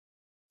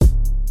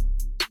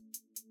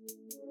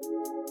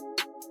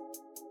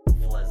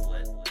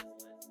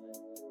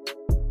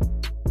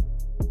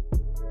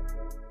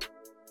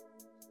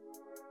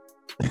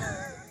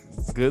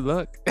Good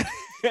luck.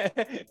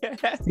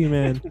 See,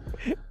 man,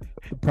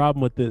 the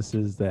problem with this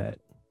is that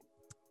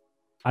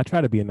I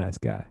try to be a nice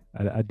guy.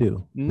 I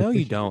do. No,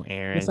 you don't,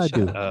 Aaron. Yes, I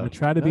do. Shut up. I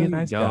try to No, be a you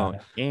nice don't, guy.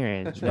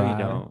 Aaron. No, Try. you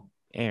don't,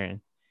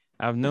 Aaron.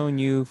 I've known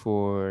you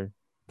for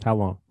How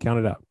long? Count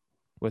it out.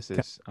 what's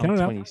this? Count I'm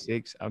it out.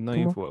 26. I've known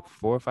Come you on. for what,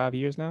 4 or 5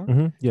 years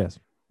now. Yes.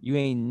 You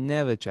ain't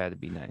never tried to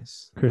be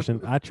nice.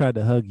 Christian, I tried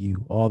to hug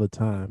you all the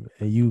time,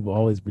 and you've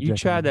always You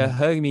rejected tried me. to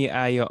hug me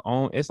out of your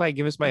own. It's like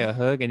giving somebody a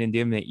hug and then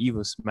giving an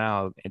evil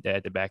smile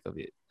at the back of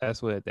it.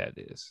 That's what that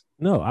is.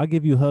 No, I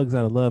give you hugs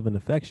out of love and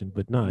affection,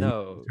 but no,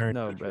 No,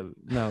 brother.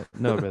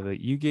 No, brother.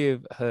 You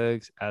give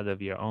hugs out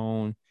of your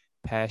own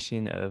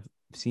passion of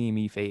seeing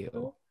me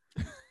fail.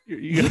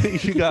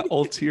 You got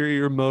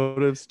ulterior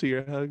motives to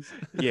your hugs.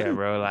 Yeah,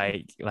 bro.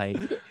 Like.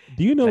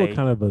 Do you know what like-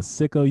 kind of a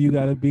sicko you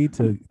got to be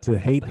to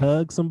hate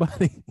hug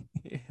somebody?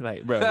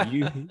 Like, bro,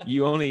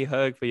 you only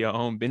hug for your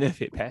own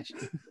benefit, passion.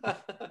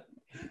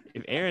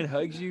 If Aaron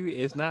hugs you,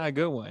 it's not a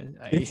good one.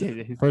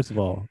 First of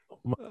all,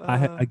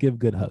 I give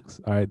good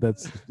hugs. All right,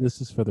 this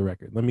is for the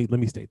record. Let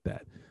me state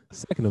that.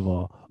 Second of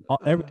all,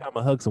 every time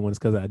I hug someone, it's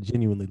because I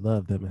genuinely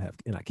love them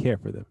and I care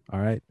for them. All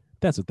right,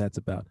 that's what that's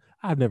about.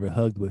 I've never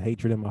hugged with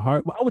hatred in my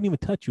heart. Well, I wouldn't even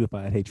touch you if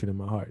I had hatred in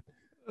my heart.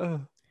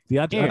 See,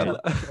 I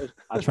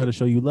try to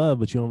show you love,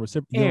 but you don't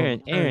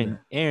reciprocate.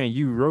 Aaron,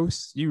 you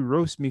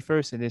roast me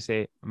first and then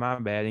say my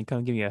bad and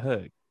come give me a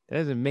hug. That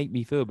doesn't make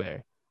me feel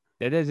better.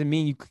 That doesn't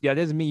mean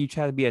you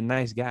try to be a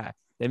nice guy.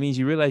 That means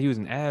you realize you was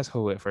an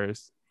asshole at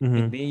 1st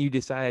and then you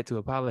decided to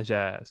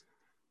apologize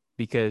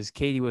because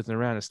Katie wasn't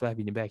around to slap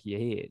you in the back of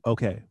your head.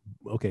 Okay.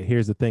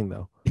 Here's the thing,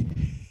 though.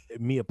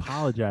 Me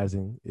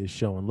apologizing is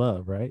showing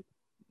love, right?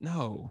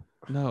 No.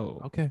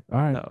 Okay. All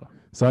right. No.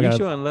 So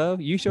showing love.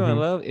 You showing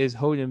love is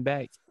holding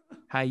back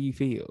how you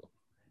feel,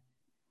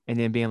 and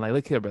then being like,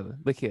 "Look here, brother.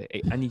 Look here.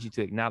 Hey, I need you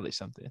to acknowledge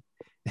something."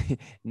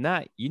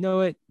 Not, you know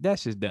what?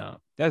 That's just dumb.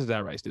 That's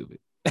downright stupid.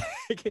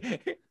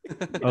 Okay.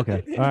 All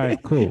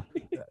right. Cool.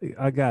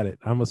 I got it.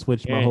 I'm gonna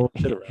switch my whole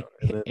shit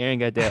around. Aaron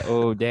got that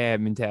old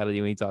dad mentality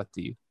when he talks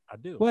to you. I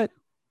do. What?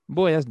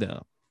 Boy, that's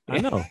dumb. I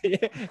know.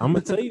 I'm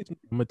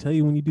gonna tell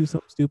you when you do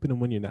something stupid and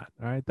when you're not.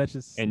 All right. That's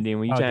just. And then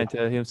when you try to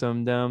tell him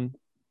something dumb,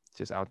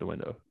 just out the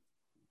window.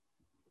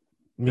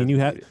 I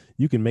mean,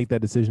 you can make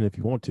that decision if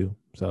you want to.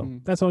 So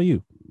that's all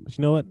you. But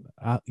you know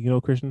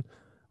what? Christian,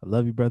 I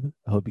love you, brother.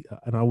 I hope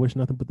and I wish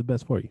nothing but the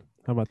best for you.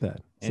 How about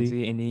that? And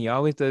then he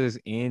always does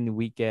this end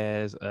weak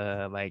ass,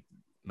 like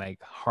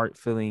heart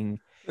filling,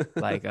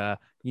 like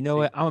you know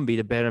what? I'm gonna be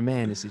the better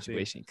man in this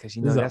situation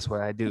because that's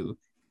what I do.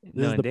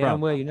 No, damn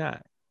well you're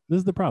not. This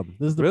is the problem.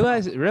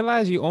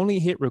 Realize you only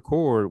hit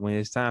record when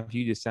it's time for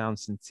you to sound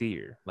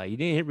sincere. Like you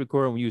didn't hit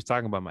record when you was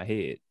talking about my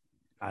head.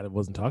 I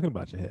wasn't talking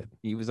about your head.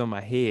 He was on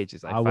my head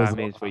just like 5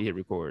 minutes before you hit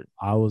record.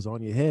 I was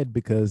on your head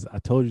because I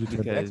told you to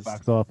turn the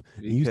Xbox off.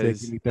 And you said,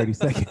 give me 30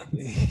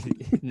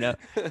 seconds. No.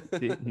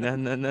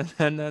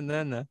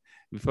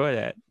 Before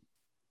that.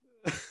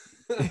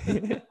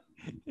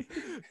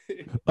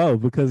 Oh,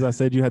 because I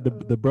said you had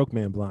the broke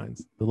man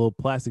blinds, the little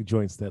plastic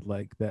joints that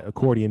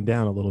accordion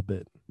down a little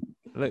bit.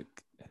 Look,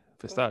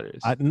 for starters.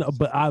 I know,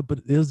 but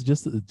it was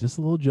just a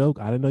little joke.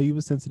 I didn't know you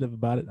were sensitive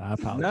about it. I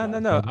apologize.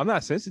 No. I'm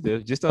not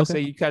sensitive. Just don't say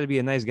you try to be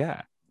a nice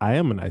guy. I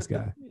am a nice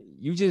guy.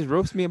 You just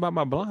roast me about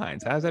my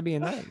blinds. How's that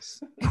being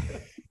nice?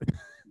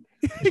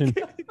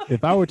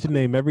 If I were to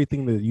name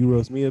everything that you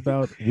roast me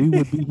about, we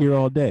would be here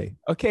all day.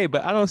 Okay,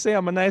 but I don't say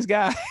I'm a nice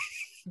guy.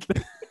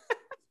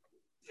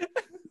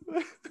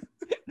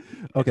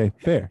 Okay,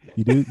 fair.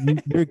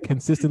 You're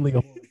consistently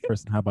a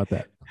person. How about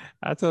that?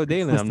 I told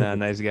Dalen I'm not a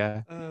nice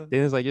guy.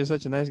 Dalen's like, you're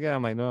such a nice guy.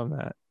 I'm like, no, I'm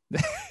not.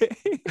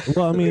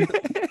 Well, I mean,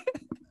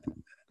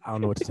 I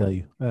don't know what to tell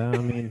you. I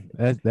mean,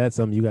 that's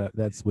something you got.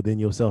 That's within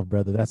yourself,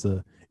 brother. That's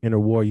a inner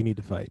war you need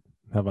to fight.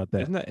 How about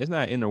that? It's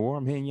not inner war.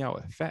 I'm hitting y'all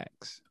with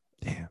facts.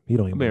 Damn, you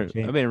don't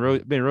even.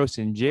 I've been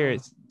roasting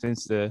Jared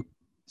since the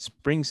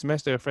spring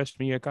semester of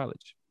freshman year of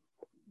college.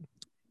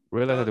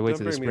 Realized I had to wait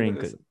till the spring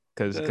because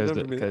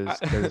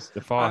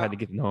the fall had to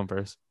get to know him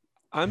first.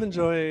 I'm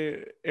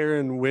enjoying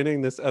Aaron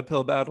winning this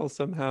uphill battle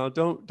somehow.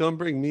 Don't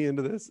bring me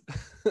into this.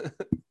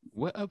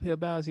 What uphill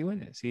battle is he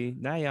winning? See,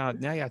 now y'all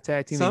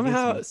tag team.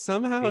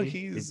 Somehow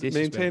he's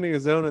maintaining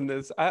his own in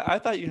this. I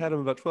thought you had him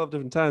about 12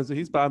 different times, but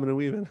he's bobbing and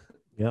weaving.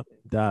 Yep,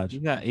 dodge.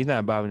 He's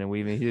not bobbing and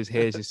weaving. His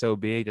head is just so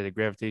big that the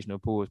gravitational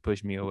pull is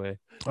pushing me away.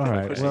 All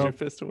right, pushes your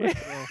fist away.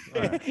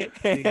 All right.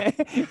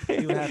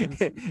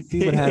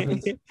 See what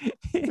happens.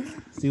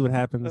 See what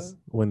happens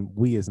when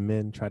we as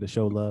men try to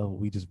show love.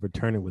 We just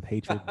return it with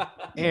hatred.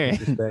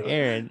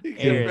 Aaron.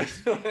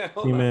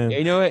 See, man.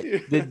 You know what?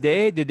 The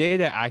day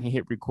that I can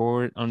hit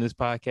record on this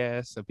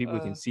podcast so people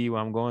can see what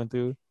I'm going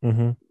through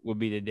will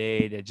be the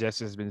day that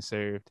justice has been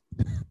served.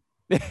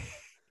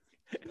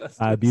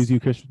 I abuse you,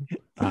 Christian.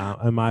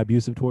 Am I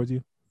abusive towards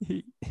you?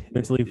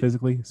 Mentally,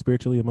 physically,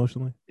 spiritually,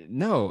 emotionally?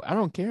 No, I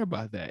don't care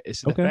about that.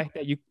 It's the fact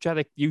that you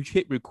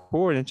hit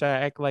record and try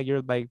to act like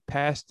you're like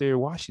Pastor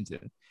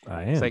Washington.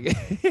 I am.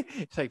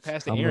 It's like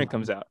Pastor Aaron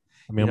comes out.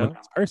 I mean, I'm a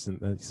nice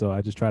person, so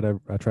I try to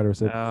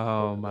reciprocate.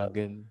 Oh my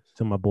goodness.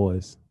 To my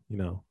boys,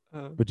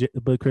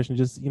 But Christian,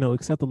 just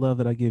accept the love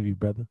that I give you,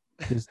 brother.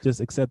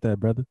 Just accept that,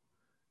 brother.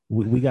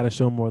 We got to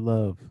show more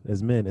love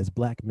as men, as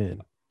black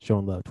men,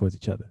 showing love towards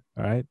each other.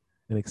 All right,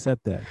 and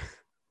accept that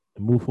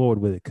and move forward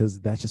with it, because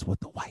that's just what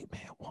the white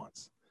man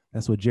wants.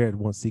 That's what Jared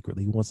wants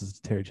secretly. He wants us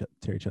to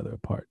tear each other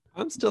apart.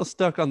 I'm still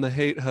stuck on the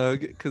hate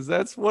hug, because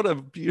that's what a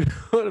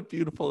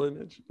beautiful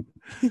image.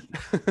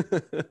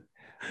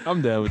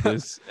 I'm done with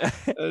this.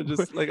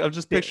 I'm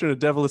just picturing a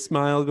devilish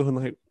smile going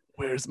like,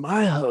 "Where's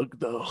my hug,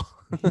 though?"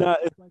 Nah,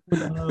 it's like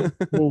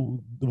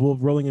when, we're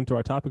rolling into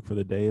our topic for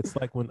the day. It's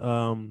like when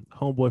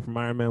homeboy from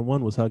Iron Man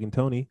 1 was hugging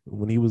Tony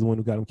when he was the one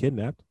who got him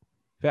kidnapped.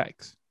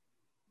 Facts.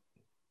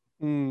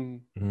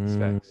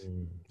 Facts.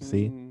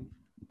 See,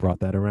 brought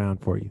that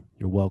around for you.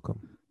 You're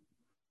welcome.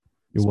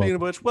 Speaking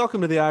of which, welcome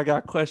to the I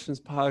Got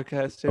Questions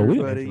podcast,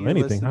 everybody. We didn't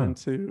anything,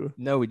 to...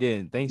 No, we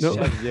didn't. Thanks,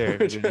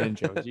 Jared, for the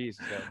intro.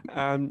 Jesus.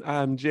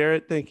 I'm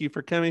Jarrett. Thank you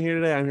for coming here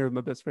today. I'm here with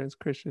my best friends,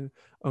 Christian,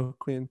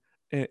 O'Quinn,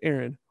 and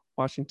Aaron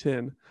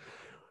Washington.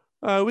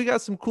 We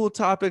got some cool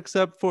topics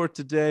up for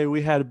today.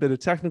 We had a bit of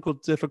technical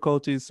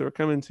difficulties, so we're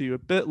coming to you a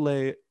bit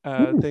late.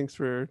 Thanks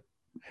for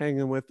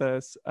hanging with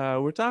us.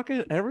 We're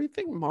talking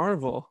everything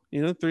Marvel.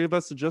 Three of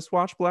us have just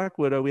watched Black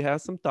Widow. We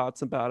have some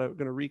thoughts about it.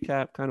 We're going to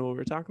recap kind of what we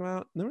were talking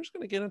about, and then we're just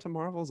going to get into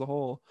Marvel as a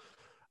whole.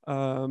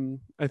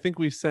 I think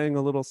we sang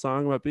a little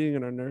song about being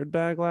in our nerd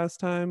bag last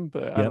time,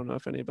 but I don't know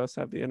if any of us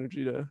have the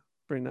energy to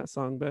bring that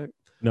song back.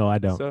 No, I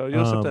don't. So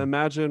you'll just have to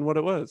imagine what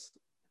it was.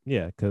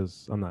 Yeah,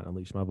 because I'm not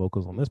unleashing my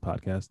vocals on this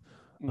podcast.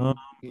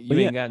 You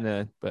ain't got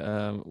none, but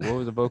what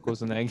was the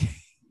vocals in that game?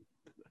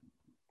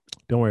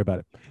 Don't worry about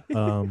it.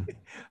 How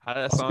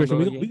did that song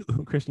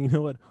Christian, Christian, you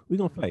know what? We're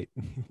going to fight.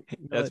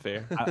 That's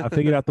fair. I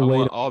figured out the way.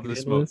 Want all the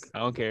smoke. I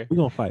don't care. We're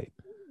going to fight.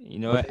 You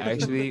know what?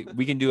 Actually,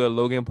 we can do a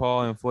Logan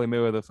Paul and Floyd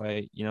Mayweather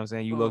fight. You know what I'm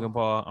saying? You Logan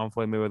Paul, I'm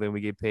Floyd Mayweather, and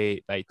we get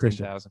paid like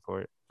 $10,000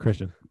 for it.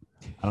 Christian,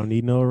 I don't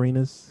need no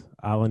arenas.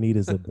 All I need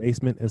is a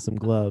basement and some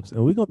gloves,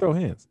 and we're going to throw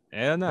hands.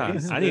 Hell no.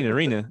 I need an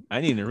arena.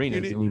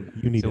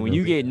 You need so when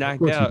you get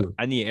knocked out,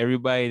 I need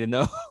everybody to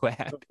know what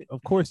happened.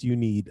 Of course, you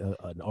need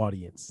an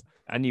audience.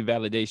 I need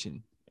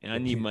validation, and I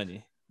need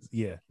money.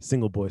 Yeah,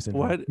 single boy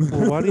syndrome.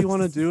 Why do you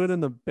want to do it in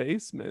the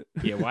basement?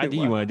 Yeah, why do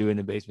you want to do it in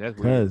the basement?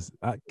 That's weird.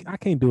 Because I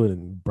can't do it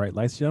in bright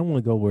lights. I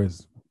want to go where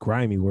it's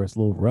grimy, where it's a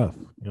little rough,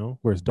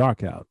 where it's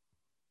dark out.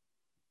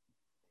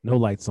 No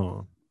lights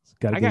on.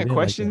 I got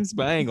questions,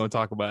 but I ain't gonna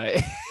talk about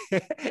it.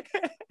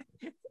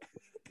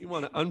 You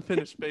want an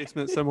unfinished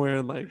basement somewhere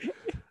in like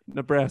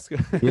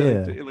Nebraska?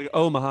 Yeah, like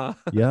Omaha.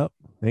 Yep.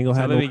 Ain't gonna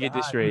have let me get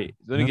this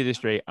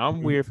straight.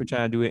 I'm weird for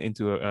trying to do it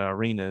into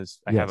arenas.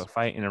 I have a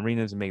fight in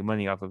arenas and make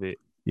money off of it.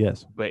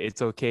 Yes. But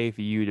it's okay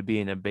for you to be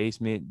in a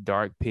basement,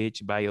 dark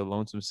pitch, by your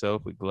lonesome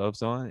self with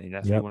gloves on, and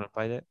that's what you want to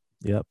fight at?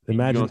 Yep.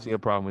 Imagine. You don't see a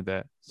problem with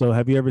that. So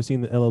have you ever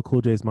seen the LL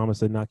Cool J's Mama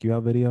Said Knock You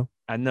Out video?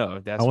 I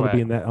know. I want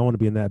to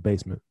be in that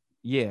basement.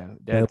 Yeah.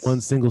 That one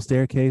single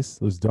staircase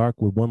was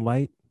dark with one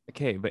light.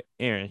 Okay, but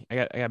Aaron, I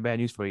got bad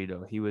news for you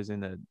though. He was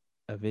in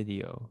a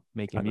video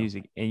making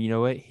music, and you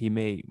know what? He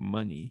made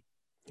money.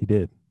 He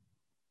did.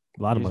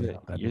 A lot of money.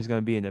 You're just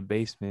gonna be in the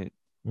basement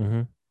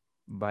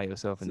by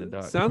yourself in the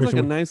dark. Sounds like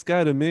a nice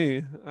guy to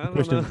me. I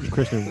don't know.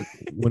 Christian,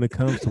 when it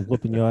comes to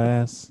whooping your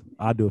ass,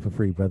 I'll do it for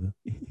free, brother.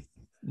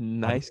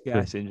 Nice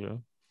guy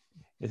syndrome.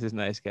 This is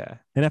nice guy.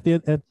 And at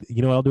the end,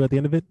 you know what I'll do at the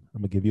end of it?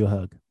 I'm gonna give you a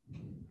hug.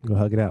 Go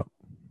hug it out.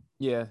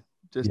 Yeah.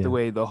 Just the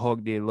way the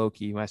Hulk did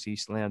Loki when I see he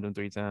slammed him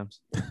 3 times.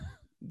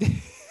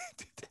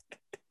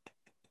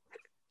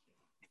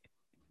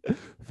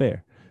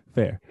 Fair.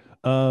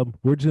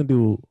 We're gonna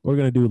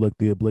do like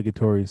the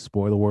obligatory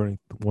spoiler warning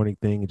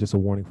thing, and just a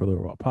warning for the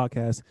overall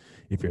podcast.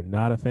 If you're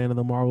not a fan of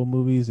the Marvel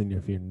movies, and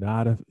if you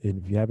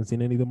haven't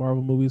seen any of the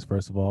Marvel movies,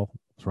 first of all,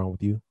 what's wrong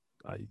with you?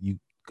 You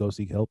go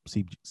seek help,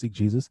 seek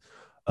Jesus.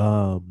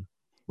 Log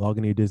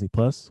into your Disney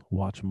Plus,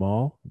 watch them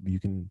all. You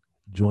can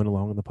join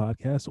along on the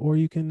podcast, or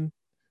you can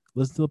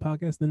listen to the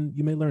podcast, then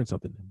you may learn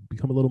something,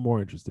 become a little more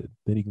interested.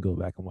 Then you can go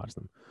back and watch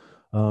them.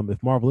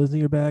 If Marvel isn't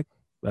your bag,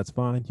 that's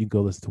fine. You can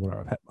go listen to one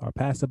of our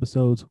past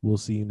episodes. We'll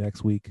see you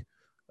next week.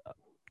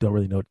 Don't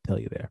really know what to tell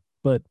you there.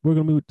 But we're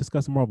going to be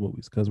discussing Marvel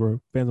movies because we're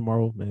fans of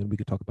Marvel, and we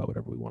can talk about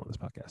whatever we want on this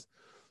podcast.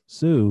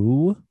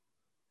 So,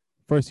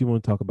 first you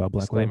want to talk about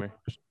Black Widow?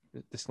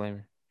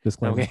 Disclaimer.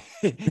 Okay.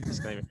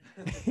 Disclaimer.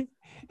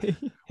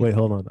 Wait,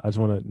 hold on. I just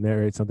want to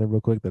narrate something real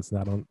quick that's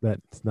not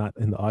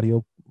in the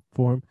audio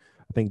form.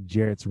 I think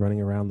Jarrett's running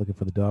around looking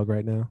for the dog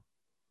right now.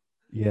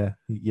 Yeah,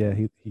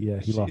 he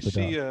lost the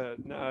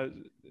dog. No,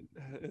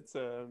 it's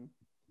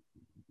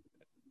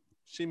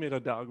she made a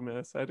dog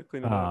mess. I had to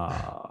clean it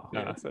up.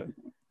 Yeah,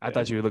 I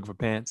thought you were looking for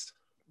pants.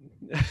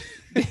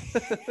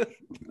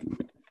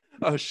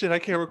 Oh shit! I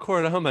can't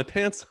record. I have my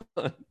pants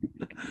on.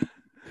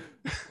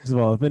 First of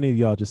all, if any of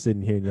y'all just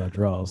sitting here in y'all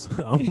drawers,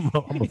 I'm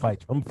gonna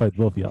fight you. I'm gonna fight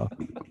both of y'all.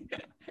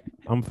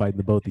 I'm fighting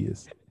the both of you.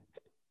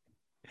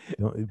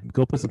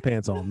 Go put some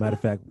pants on. Matter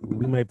of fact,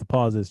 we may have to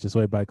pause this just so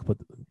everybody can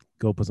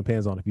go put some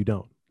pants on if you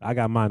don't. I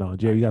got mine on.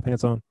 Jerry, you got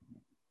pants on?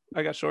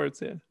 I got shorts,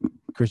 yeah.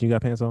 Christian, you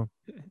got pants on?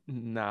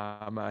 Nah,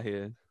 I'm out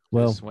here.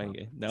 Well, Just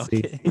swinging. No,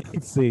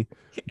 see,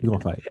 we're gonna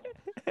fight.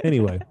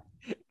 Anyway,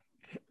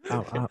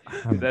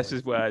 I'm that's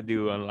just what I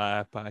do on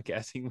live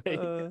podcasting.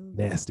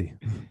 nasty,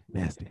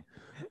 nasty.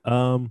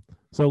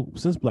 So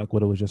since Black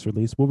Widow was just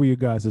released, what were your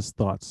guys'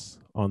 thoughts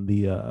on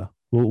the?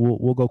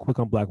 We'll go quick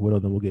on Black Widow,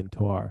 then we'll get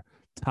into our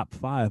top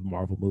 5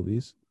 Marvel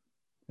movies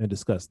and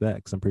discuss that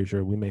because I'm pretty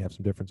sure we may have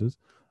some differences.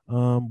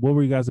 What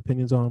were you guys'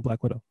 opinions on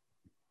Black Widow?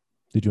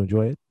 Did you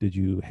enjoy it? Did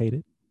you hate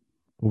it?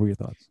 What were your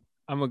thoughts?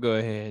 I'm gonna go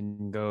ahead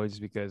and go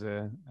just because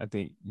I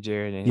think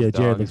Jared and his Yeah,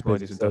 Jared dog looks is going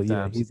busy, through so some tough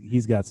yeah, times.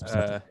 he's got some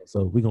stuff. To say.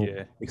 So we're gonna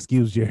Yeah.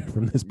 excuse Jared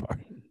from this part.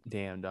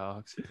 Damn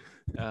dogs.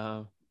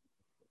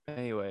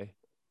 Anyway,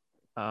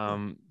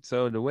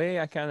 so the way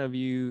I kind of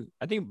view,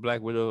 I think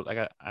Black Widow, like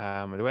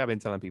the way I've been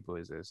telling people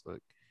is this.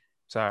 Look,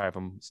 sorry if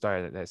I'm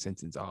starting that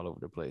sentence all over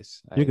the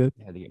place. You're good.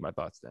 I had to get my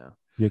thoughts down.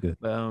 You're good.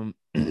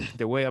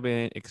 The way I've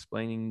been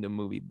explaining the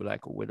movie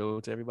Black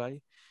Widow to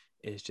everybody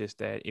is just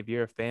that if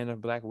you're a fan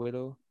of Black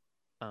Widow,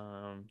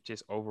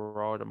 just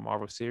overall the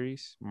Marvel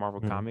series,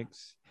 Marvel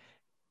Comics,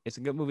 it's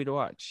a good movie to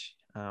watch.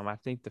 I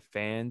think the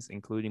fans,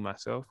 including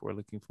myself, were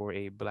looking for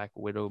a Black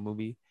Widow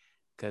movie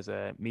because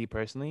me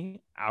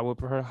personally, I would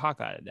prefer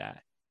Hawkeye to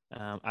die.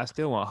 I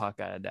still want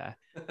Hawkeye to die.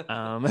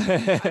 I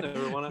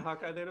never wanted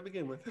Hawkeye there to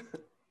begin with.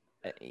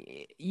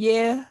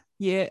 Yeah.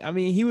 I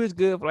mean, he was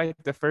good for like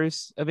the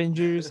first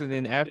Avengers, and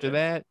then after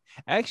that,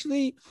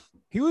 actually,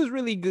 he was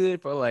really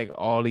good for like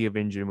all the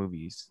Avenger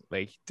movies.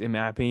 Like in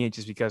my opinion,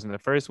 just because in the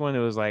first one it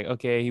was like,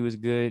 okay, he was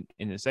good.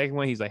 In the second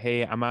one, he's like,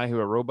 hey, I'm out here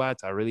with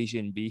robots. I really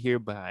shouldn't be here,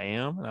 but I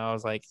am. And I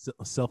was like,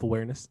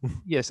 Self-awareness.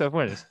 Yeah,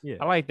 self-awareness. Yeah.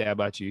 I like that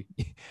about you.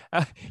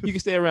 You can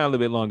stay around a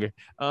little bit longer.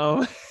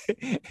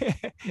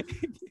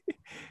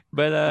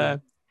 But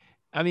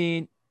I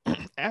mean,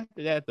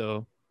 after that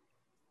though,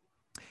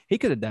 he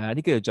could have died.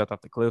 He could have jumped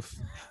off the cliff.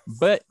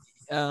 But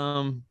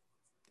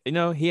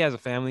he has a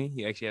family.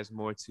 He actually has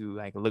more to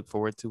like look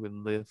forward to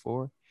and live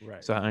for.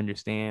 Right. So I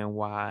understand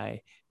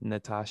why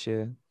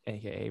Natasha,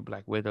 aka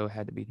Black Widow,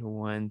 had to be the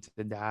one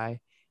to die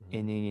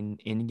in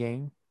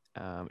Endgame.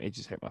 It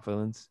just hurt my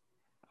feelings.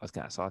 I was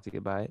kind of salty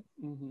about it.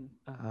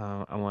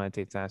 I want to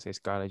take time to say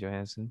Scarlett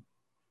Johansson.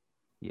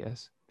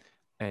 Yes.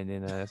 And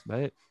then that's about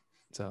it.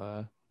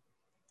 So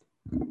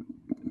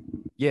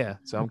yeah,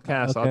 so I'm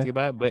kind of salty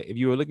about it. But if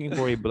you were looking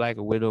for a Black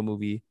Widow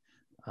movie,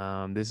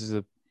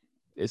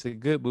 it's a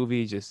good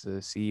movie just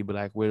to see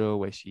Black Widow,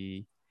 what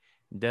she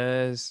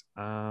does.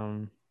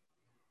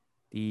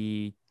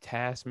 The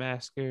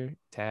Taskmaster,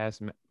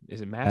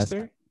 is it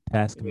Master?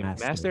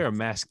 Taskmaster. Master or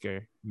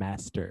Masker?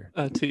 Master.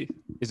 T.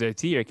 Is there a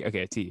T or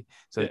okay, a T?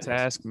 So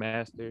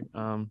Taskmaster.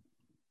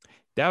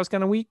 That was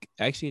kind of weak.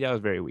 Actually, that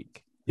was very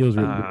weak. It was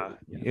really good.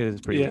 It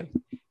was pretty weak.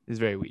 It's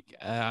very weak.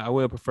 I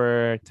would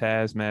prefer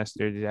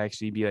Taskmaster to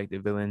actually be like the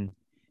villain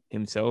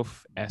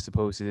himself, as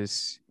opposed to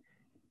this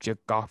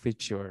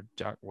Djokovic or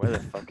whatever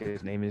the fuck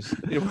his name is.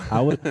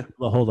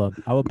 Hold on.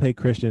 I would pay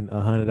Christian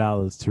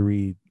 $100 to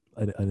read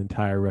an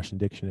entire Russian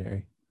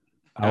dictionary.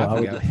 I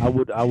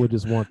would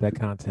just want that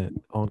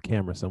content on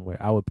camera somewhere.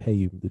 I would pay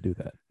you to do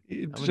that.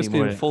 Just be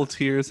in full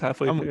tears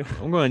halfway through.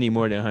 I'm going to need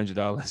more than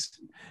 $100.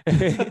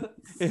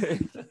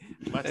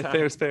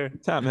 Fair is fair.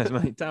 Time is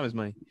money. Time is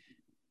money.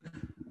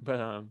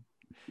 But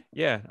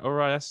yeah,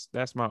 overall,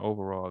 that's my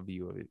overall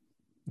view of it.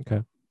 Okay.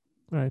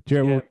 All right,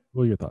 Jared,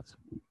 what are your thoughts?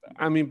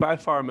 I mean, by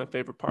far my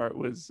favorite part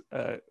was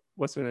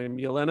what's her name,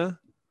 Yelena?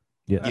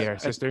 Yes. Yeah, her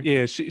sister.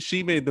 Yeah,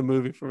 she made the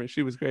movie for me.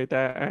 She was great.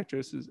 That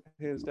actress is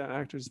hands down.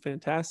 Actress is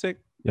fantastic.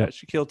 Yeah,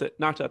 she killed it.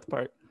 Knocked out the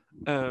park.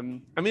 I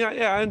mean,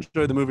 I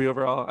enjoyed the movie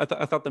overall. I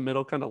thought the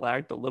middle kind of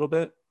lagged a little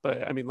bit,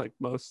 but I mean, like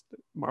most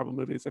Marvel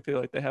movies, I feel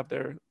like they have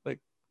their like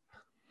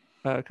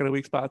kind of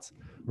weak spots.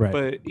 Right.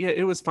 But yeah,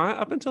 it was fine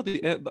up until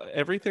the end.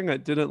 Everything I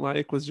didn't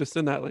like was just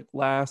in that like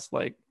last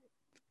like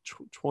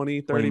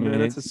 20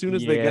 minutes. As soon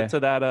as they get to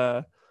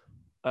that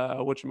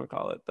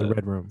whatchamacallit, the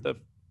red room. The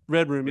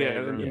red room,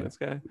 this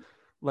guy.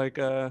 Like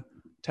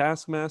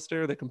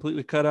Taskmaster, they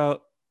completely cut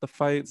out the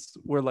fights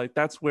where like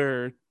that's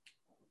where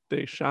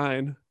they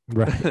shine.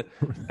 Right.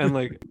 And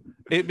like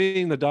it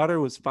being the daughter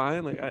was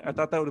fine. Like I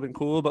thought that would have been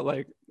cool, but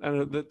like I don't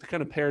know, the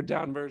kind of pared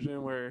down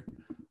version where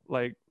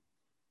like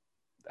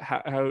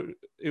how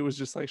it was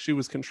just like she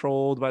was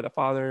controlled by the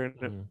father,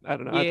 and I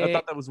don't know. I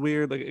thought that was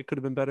weird. Like it could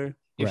have been better.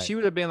 If she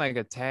would have been like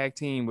a tag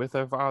team with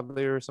her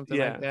father or something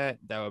like that,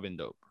 that would have been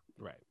dope.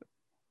 Right.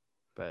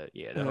 But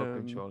yeah, the whole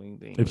controlling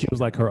thing. If she was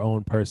like her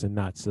own person,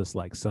 not just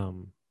like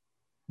some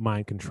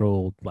mind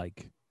controlled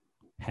like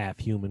half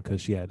human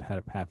because she had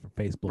half her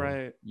face blown.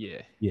 Right.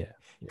 Yeah. Yeah.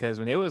 Because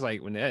when it was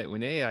like when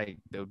they like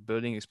the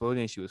building exploded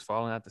and she was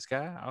falling out the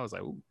sky, I was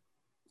like, ooh.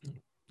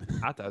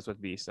 I thought it was supposed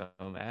to be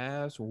some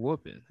ass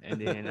whooping,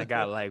 and then I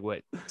got like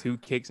 2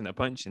 kicks and a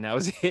punch, and that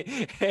was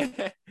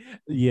it.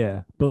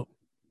 Yeah, but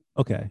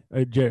okay.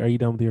 Jerry, are you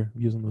done with your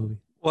views on the movie?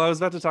 Well, I was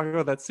about to talk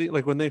about that scene,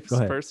 like when they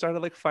first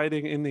started like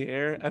fighting in the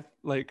air.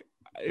 Like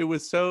it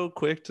was so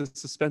quick to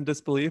suspend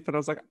disbelief, and I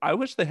was like, I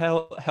wish they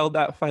held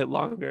that fight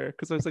longer,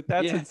 because I was like,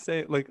 that's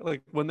insane. Like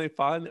when they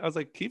fought, I was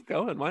like, keep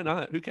going, why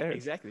not? Who cares?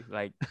 Exactly.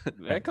 Like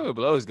that couple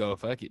blows go,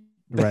 fuck it.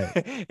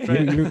 Right.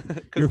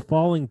 Right. You're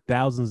falling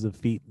thousands of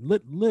feet,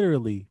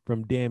 literally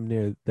from damn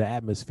near the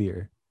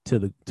atmosphere to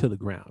the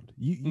ground.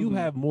 You Mhm.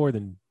 have more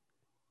than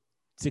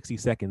 60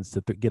 seconds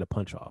to get a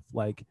punch off.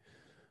 Like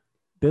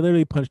they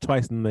literally punched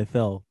twice and they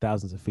fell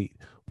thousands of feet.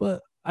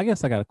 But I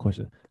guess I got a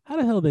question. How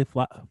the hell they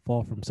fall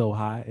from so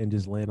high and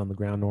just land on the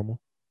ground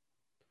normal?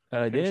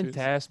 Didn't Parachutes.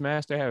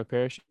 Taskmaster have a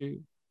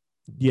parachute?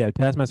 Yeah,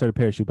 Taskmaster had a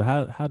parachute, but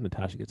how did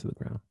Natasha get to the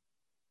ground?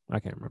 I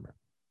can't remember.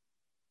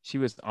 She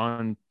was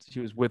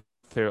with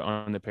her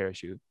on the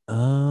parachute.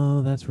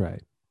 Oh, that's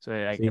right. So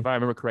like, See? if I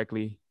remember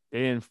correctly, they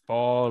didn't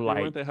fall Wait, like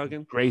weren't they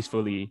hugging?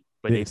 gracefully,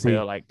 but they See?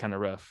 fell like kind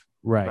of rough.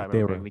 If I Right. remember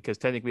They were correctly, because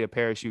technically a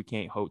parachute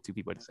can't hold two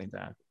people at the same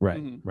time.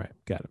 right. Mhm. Right.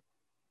 Got it.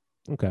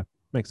 Okay.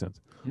 Makes sense.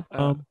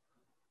 Uh,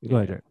 Go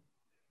ahead, Jared.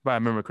 If I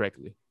remember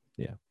correctly.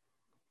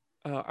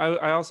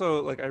 I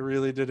also like I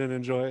really didn't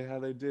enjoy how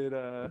they did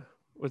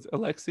was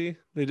Alexi.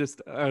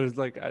 I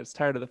was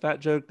tired of the fat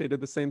joke. They did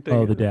the same thing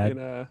Oh, the dad.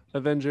 in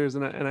Avengers,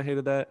 and I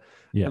hated that.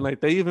 Yeah. And like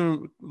they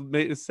even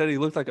said he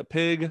looked like a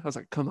pig. I was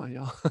like, come on,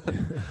 y'all.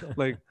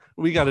 Like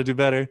we got to do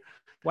better.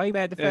 Why you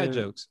mad at the fat And-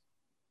 jokes?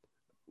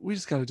 We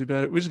just got to do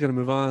better. We just got to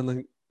move on.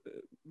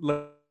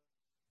 Like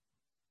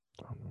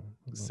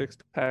six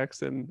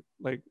packs and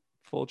like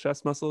full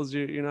chest muscles.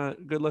 You're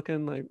not good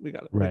looking. Like we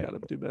got Right. to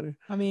do better.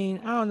 I mean,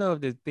 I don't know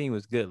if the thing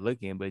was good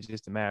looking, but it's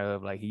just a matter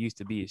of like he used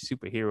to be a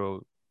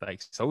superhero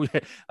like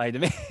soldier, like the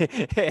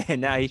man,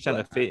 and now he's trying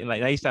to fit,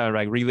 like now he's trying to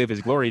like relive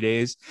his glory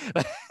days.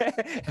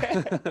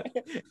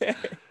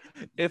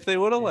 If they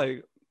would have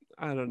like,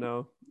 I don't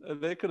know,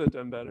 they could have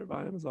done better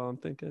by him. Is all I'm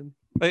thinking.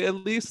 Like at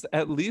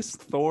least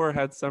Thor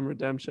had some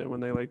redemption when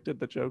they like did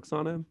the jokes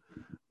on him.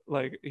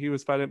 Like he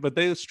was fighting, but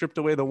they stripped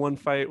away the one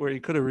fight where he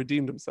could have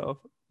redeemed himself.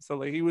 So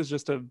like he was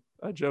just a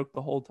joke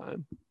the whole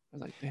time. I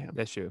was like, damn.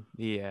 That's true.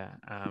 Yeah.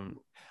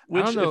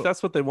 Which don't know. if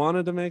that's what they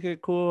wanted to make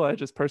it cool, I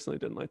just personally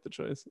didn't like the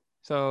choice.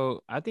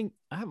 So I think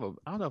I don't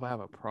know if I have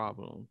a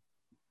problem,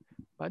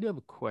 but I do have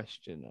a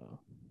question though.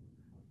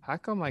 How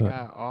come like What?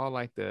 I all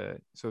like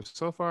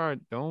so far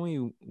the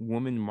only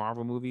woman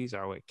Marvel movies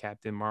are with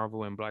Captain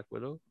Marvel and Black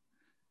Widow?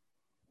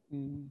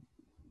 Mm,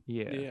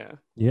 Yeah. yeah.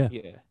 Yeah.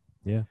 Yeah.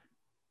 Yeah.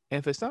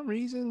 And for some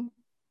reason,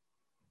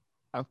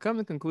 I've come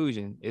to the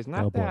conclusion it's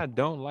not Oh, that boy. I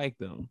don't like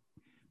them,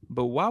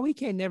 but why we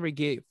can't never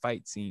get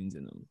fight scenes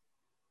in them?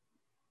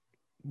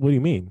 What do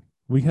you mean?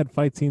 We had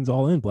fight scenes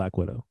all in Black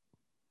Widow.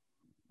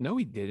 No,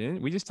 we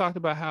didn't. We just talked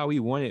about how we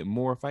wanted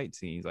more fight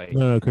scenes. Like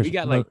No, we Christian,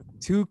 got no. like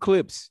 2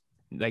 clips,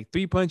 like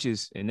 3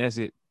 punches, and that's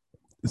it.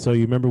 So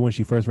you remember when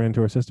she first ran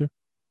into her sister?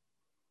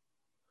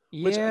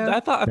 Which Yeah. I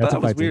thought That's a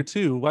that was fight weird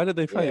too. Why did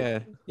they fight? Yeah.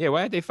 Yeah.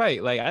 Why did they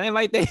fight? Like I didn't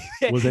like that.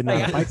 Was it not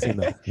Like, a fight scene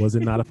though? Was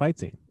it not a fight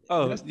scene?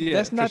 Oh, That's, yeah.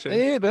 that's for not sure.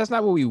 it, but that's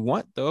not what we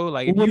want though.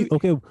 Like Well, if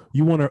okay,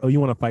 you want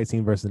a fight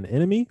scene versus an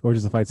enemy or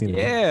just a fight scene? in a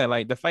movie? yeah,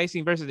 like the fight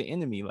scene versus the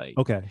enemy. Like,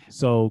 Okay,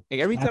 so like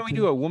every time we Captain-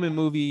 do a woman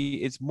movie,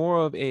 it's more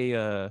of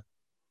a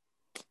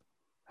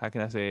how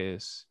can I say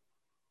this?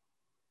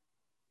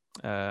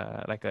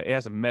 Like it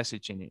has a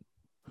message in it,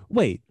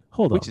 wait,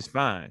 hold on. which is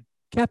fine.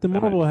 Captain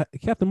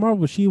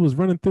Marvel, she was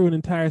running through an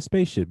entire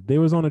spaceship. They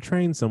was on a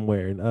train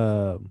somewhere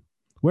and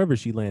wherever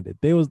she landed.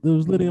 It was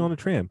literally on a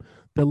tram.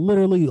 The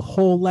literally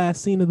whole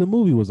last scene of the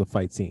movie was a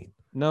fight scene.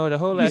 No, the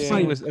whole last Yeah.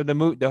 scene was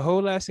the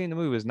whole last scene of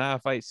the movie was not a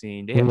fight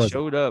scene. They What had was it?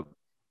 showed up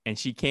and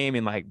she came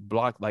and like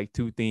blocked like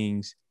 2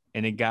 things,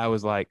 and the guy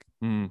was like,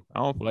 I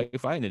don't feel like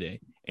fighting today.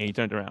 And he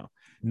turned around.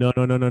 No.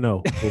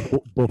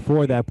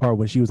 Before that part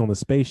when she was on the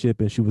spaceship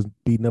and she was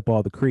beating up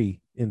all the Kree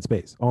in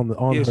space on her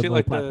Yeah, she little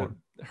like platform.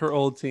 her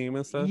old team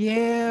and stuff.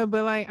 Yeah,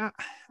 but like I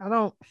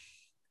don't,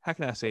 how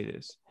can I say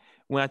this?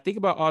 When I think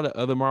about all the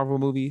other Marvel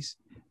movies,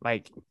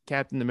 like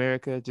Captain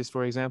America, just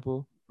for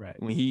example, Right.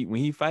 when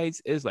he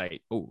fights, it's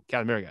like, oh,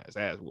 Captain America got his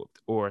ass whooped,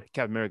 or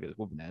Captain America is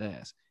whooping that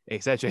ass,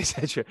 etc.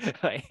 etc.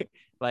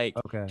 like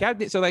Okay.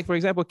 Captain. So like for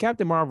example,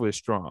 Captain Marvel is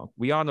strong.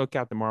 We all know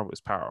Captain Marvel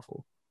is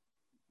powerful.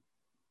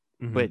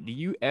 Mhm. But do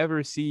you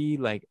ever see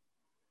like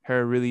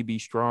her really be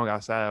strong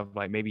outside of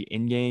like maybe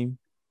Endgame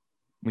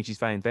when she's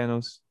fighting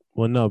Thanos?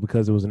 Well, no,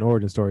 because it was an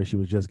origin story. She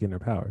was just getting her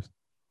powers.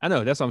 I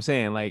know that's what I'm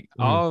saying. Like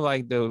Mhm. all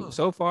like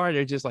so far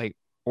they're just like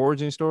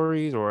origin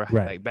stories or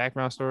Right. like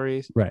background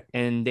stories, Right.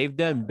 and they've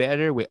done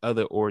better with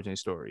other origin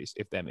stories,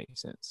 if that makes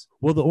sense.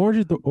 Well, the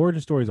origin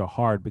stories are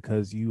hard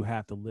because you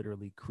have to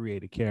literally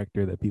create a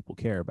character that people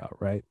care about,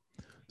 right?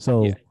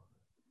 So Yeah.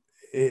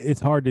 it's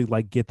hard to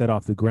like get that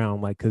off the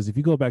ground, like because if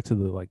you go back to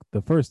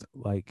the first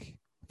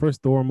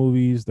Thor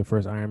movies, the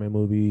first Iron Man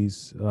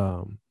movies,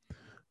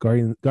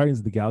 Guardians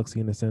of the Galaxy,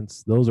 in a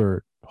sense, those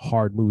are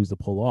hard movies to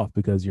pull off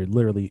because you're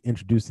literally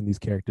introducing these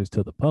characters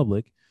to the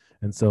public,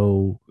 and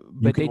so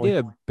But can they only-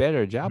 did a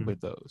better job Mhm.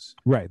 with those.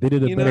 right. They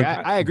did a You know, better.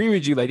 Like, I agree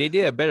with you. Like they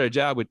did a better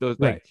job with those.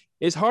 Like Right.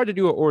 it's hard to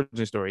do an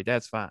origin story.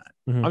 That's fine.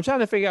 Mhm. I'm trying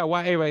to figure out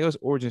why everybody else's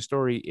origin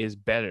story is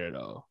better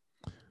though.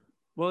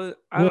 Well,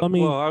 Well, I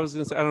mean- I was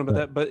gonna say I don't know about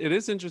Right. that, but it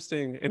is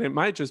interesting, and it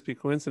might just be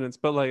coincidence.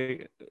 But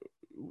like,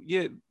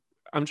 yeah,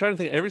 I'm trying to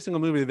think. Every single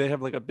movie they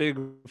have like a big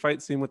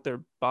fight scene with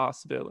their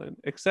boss villain,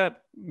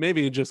 except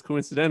maybe just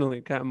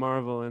coincidentally Captain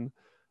Marvel and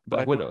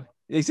Black Widow.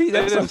 You see, They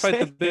that's what didn't I'm fight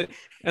the saying. bit,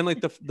 and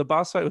like the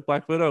boss fight with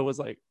Black Widow was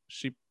like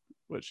she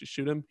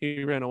shoot him,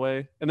 he ran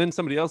away, and then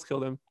somebody else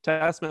killed him.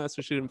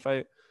 Taskmaster, she didn't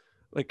fight.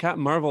 Like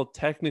Captain Marvel,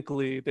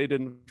 technically they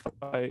didn't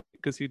fight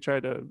because he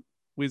tried to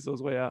weasel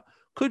his way out.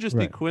 Could just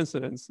be Right.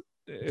 coincidence.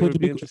 It Could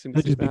would be interesting to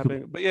could see just what be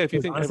happening. But yeah, if you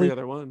because think honestly, every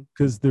other one,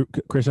 because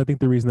Christian, I think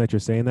the reason that you're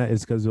saying that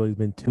is because there's only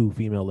been 2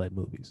 female-led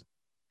movies,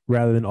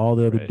 rather than all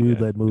the other Right,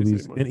 dude-led yeah, these movies,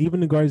 anymore. and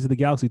even in Guardians of the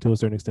Galaxy to a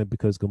certain extent,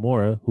 because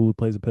Gamora, who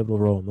plays a pivotal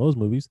role in those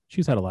movies,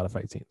 she's had a lot of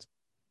fight scenes.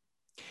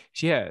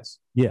 She has.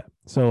 Yeah,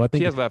 so I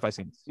think She has a lot of fight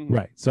scenes.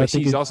 right. So I But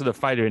think she's it's, also the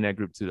fighter in that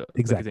group too, though. But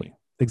exactly,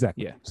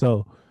 continue. Yeah.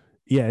 So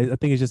yeah, I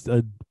think it's just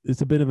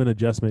it's a bit of an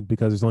adjustment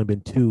because there's only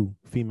been 2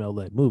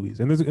 female-led movies,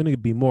 and there's going to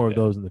be more of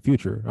those in the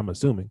future. I'm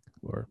assuming,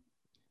 or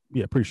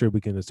yeah, pretty sure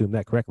we can assume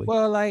that correctly.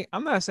 Well, like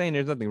I'm not saying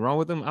there's nothing wrong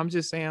with them. I'm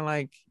just saying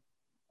like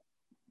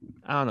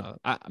I don't know.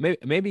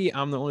 Maybe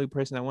I'm the only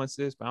person that wants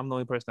this, but I'm the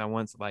only person that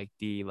wants like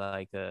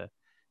the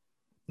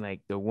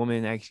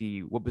woman actually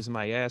whooping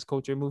somebody's ass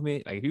culture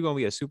movement. Like if you're gonna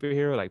be a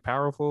superhero, like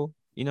powerful,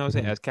 you know what I'm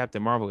saying, as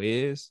Captain Marvel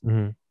is,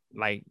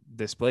 like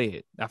display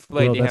it. I feel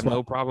like they have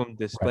no problem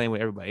displaying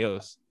with everybody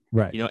else.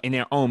 Right. You know, in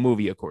their own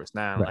movie, of course,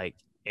 not like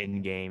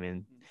Endgame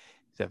and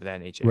stuff of that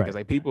nature. Because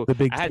like people,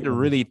 I had to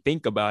really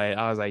think about it.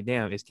 I was like,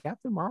 damn, is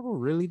Captain Marvel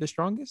really the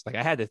strongest? Like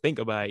I had to think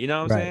about it. You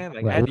know what I'm saying?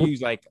 Like I had to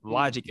use like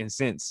logic and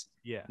sense.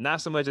 Yeah.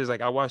 Not so much as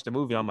like I watched the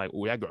movie, I'm like,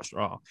 oh, that girl's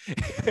strong.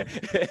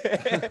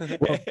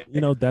 Well,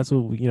 you know, that's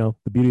what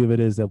the beauty of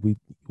it is that we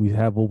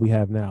have what we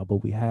have now,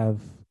 but we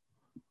have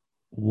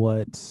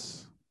what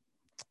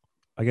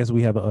I guess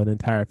we have an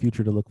entire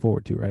future to look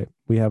forward to, right?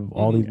 We have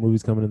all these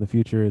movies coming in the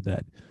future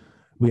that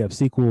we have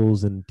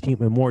sequels and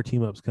more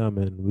team ups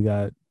coming. We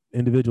got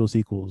individual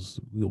sequels.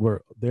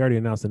 They already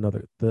announced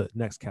the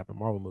next Captain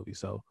Marvel movie,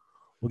 so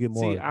we'll get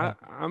more. See,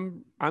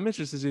 I'm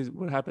interested to see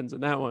what happens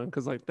in that one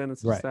because like then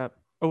it's just that.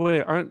 Oh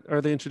wait,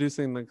 are they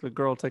introducing like the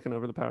girl taking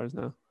over the powers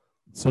now?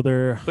 So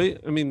they're.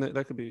 But I mean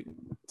that could be.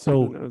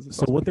 So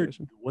what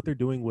they're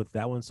doing with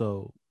that one.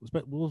 So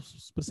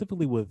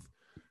specifically with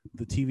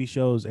the TV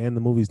shows and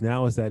the movies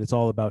now is that it's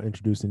all about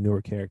introducing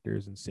newer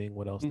characters and seeing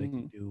what else they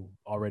can do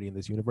already in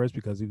this universe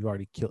because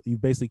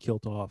you've basically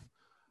killed off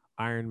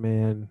Iron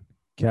Man,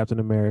 Captain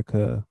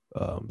America,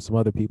 some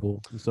other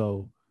people.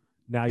 So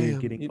now you're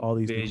getting all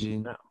these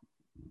Vision. Now.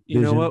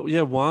 You know what?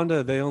 Yeah,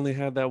 Wanda. They only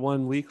had that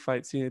one weak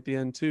fight scene at the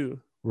end too.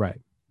 Right.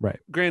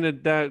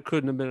 Granted, that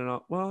couldn't have been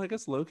enough. Well, I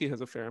guess Loki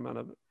has a fair amount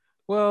of it.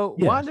 Well,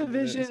 yeah.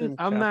 WandaVision,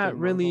 I'm not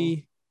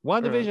really.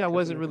 WandaVision, I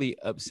wasn't really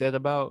upset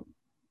about.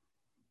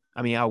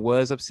 I mean, I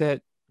was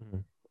upset,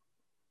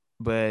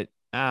 but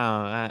okay,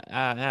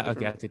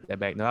 I take that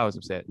back. No, I was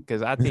upset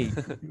because I think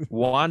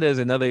Wanda is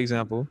another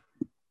example.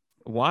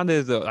 Wanda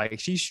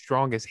is she's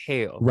strong as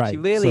hell. Right. She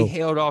literally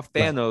held off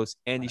Thanos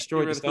and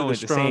destroyed the stone at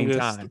the same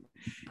time.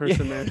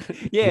 Person there.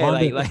 Yeah,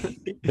 Wanda,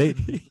 they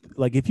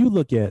if you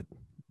look at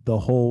the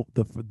whole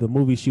the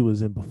movie she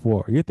was in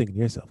before, you're thinking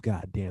to yourself,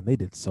 God damn, they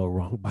did so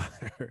wrong by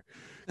her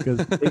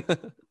because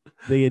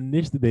they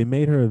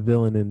made her a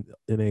villain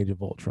in Age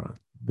of Ultron.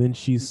 Then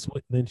she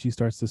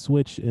starts to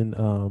switch in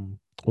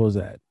what was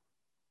that?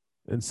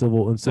 In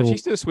Civil. So she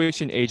still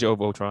switched in Age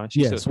of Ultron.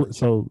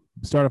 So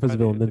start off as a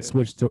villain, then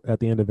switch to at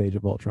the end of Age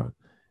of Ultron.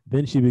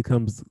 Then she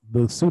becomes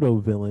the pseudo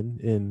villain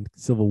in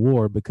Civil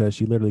War because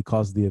she literally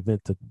caused the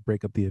event to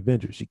break up the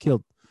Avengers. She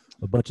killed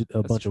a bunch of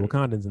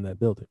Wakandans in that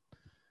building.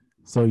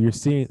 So you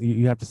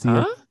have to see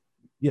her,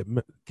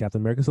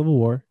 Captain America: Civil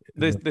War.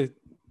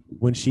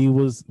 When she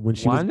was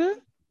Wanda?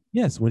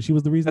 Yes, when she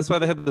was the reason. That's why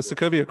they had the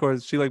Sokovia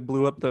Accords. She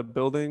blew up the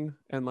building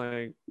and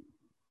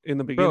in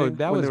the beginning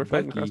that when was they were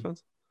fighting Bucky.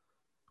 Crossbones.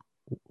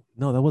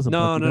 No, that wasn't.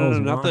 No,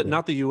 Bucky.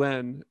 not the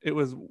UN. It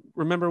was.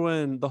 Remember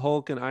when the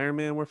Hulk and Iron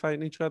Man were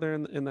fighting each other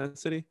in that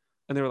city,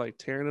 and they were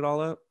tearing it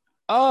all up.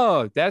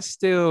 Oh, that's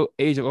still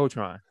Age of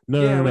Ultron.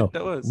 No.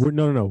 That was.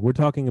 No. We're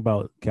talking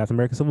about Captain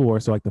America: Civil War.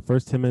 So the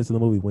first 10 minutes of the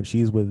movie when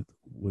she's with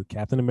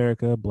Captain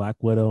America, Black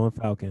Widow, and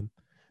Falcon,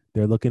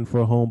 they're looking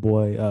for a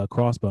homeboy,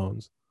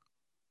 Crossbones.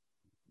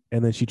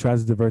 And then she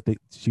tries to divert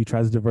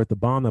the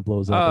bomb that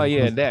blows up. Oh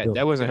yeah,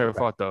 that wasn't her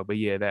fault though. But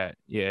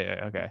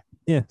okay.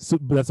 Yeah, so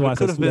but that's why it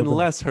could have been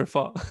less her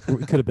fault.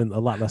 It could have been a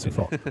lot less her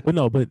fault. But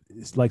no, but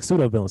it's like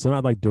pseudo villain. So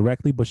not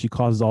directly, but she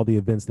causes all the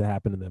events that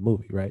happen in that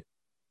movie, right?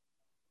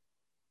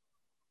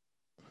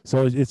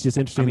 So it's just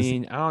interesting. I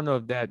mean, I don't know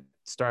if that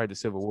started the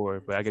Civil War,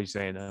 but I get you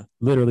saying that.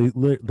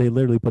 They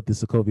literally put the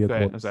Sokovia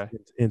Accords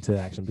into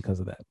action because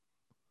of that.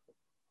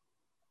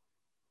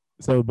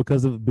 So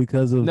because of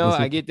no,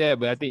 I get that,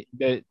 but I think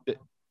that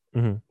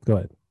go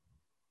ahead.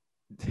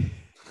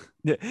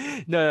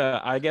 No,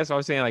 I guess I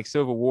was saying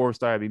Civil War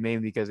started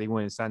mainly because they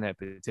wanted to sign that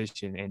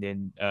petition, and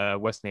then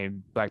what's the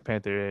name, Black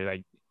Panther,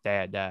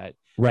 dad died.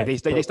 Right.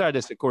 They started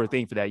this core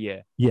thing for that. Yeah.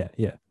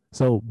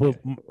 So, but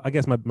I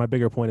guess my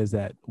bigger point is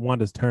that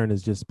Wanda's turn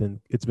has just been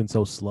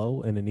so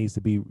slow, and it needs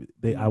to be.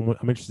 I'm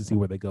interested to see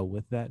where they go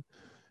with that,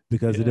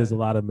 because it is a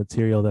lot of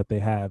material that they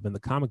have in the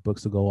comic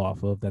books to go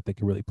off of that they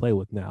can really play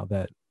with now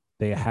that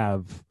they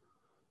have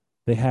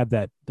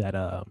that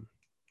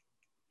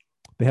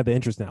they have the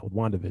interest now with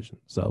WandaVision.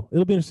 So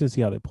it'll be interesting to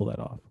see how they pull that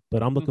off.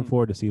 But I'm looking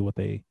forward to see what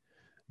they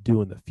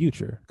do in the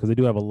future, because they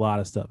do have a lot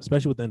of stuff,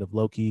 especially with the end of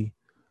Loki.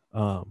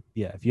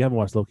 Yeah, if you haven't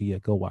watched Loki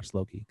yet, go watch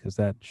Loki, because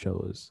that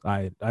show is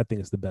I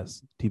think it's the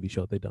best TV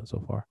show they've done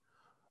so far.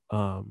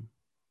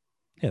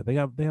 Yeah, they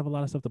have a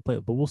lot of stuff to play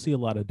with, but we'll see a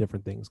lot of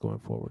different things going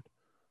forward.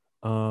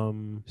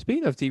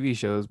 Speaking of TV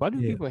shows, why do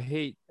Yeah. people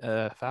hate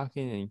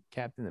Falcon and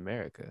Captain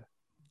America?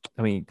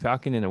 I mean,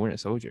 Falcon and the Winter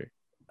Soldier.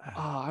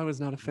 Oh, I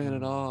was not a fan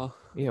at all.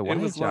 Yeah, why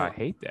was did y'all like-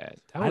 hate that?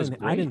 That I was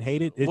didn't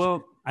hate it.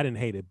 Well, I didn't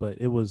hate it, but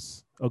it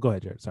was. Oh, go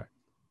ahead, Jared. Sorry.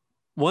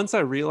 once I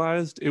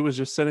realized it was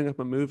just setting up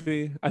a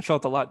movie, I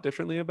felt a lot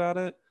differently about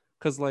it.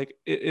 Because like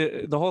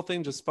the whole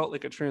thing just felt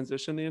like a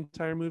transition the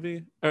entire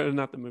movie, or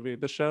not the movie,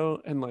 the show.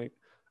 And like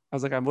I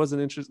was like, I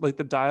wasn't interested. Like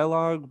the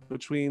dialogue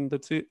between the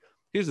two.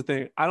 Here's the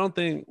thing. I don't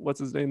think what's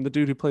his name, the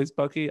dude who plays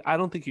Bucky, I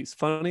don't think he's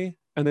funny.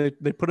 And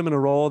they put him in a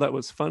role that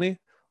was funny.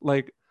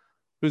 Like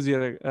who's the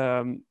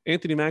other?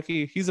 Anthony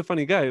Mackie. He's a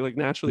funny guy, like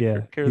naturally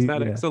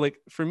charismatic. yeah. So like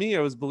for me, it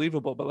was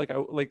believable. But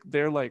like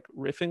their like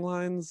riffing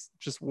lines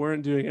just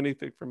weren't doing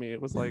anything for me.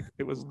 It was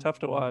tough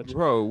to watch.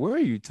 Bro, what are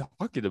you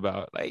talking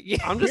about? Like,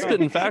 I'm just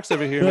spitting facts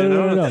over here, No,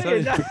 man. no, I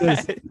don't no, know what to no.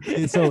 say.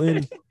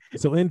 Because-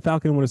 so in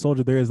Falcon and Winter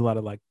Soldier, there is a lot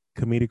of like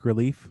comedic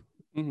relief,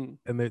 Mhm.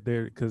 and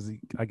they're because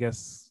I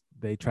guess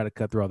they try to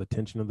cut through all the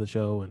tension of the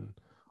show and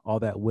all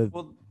that with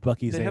Well,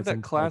 Bucky they saying have that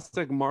some-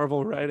 classic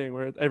Marvel writing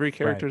where every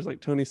character is like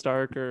Tony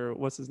Stark or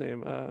what's his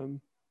name.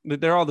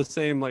 They're all the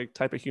same like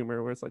type of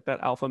humor where it's like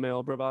that alpha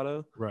male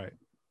bravado. right,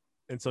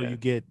 and so Yeah. you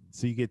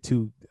get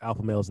two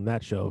alpha males in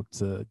that show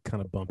to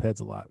kind of bump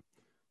heads a lot.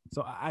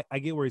 So I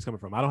get where he's coming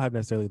from. I don't have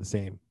necessarily the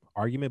same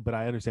argument, but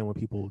I understand when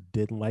people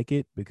didn't like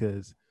it,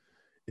 because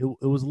it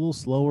was a little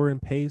slower in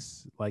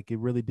pace. Like it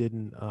really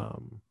didn't.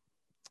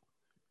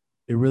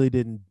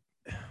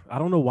 I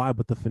don't know why,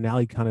 but the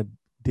finale kind of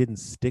didn't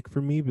stick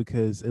for me,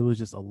 because it was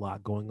just a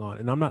lot going on.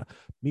 And I'm not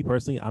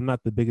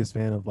the biggest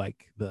fan of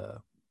like the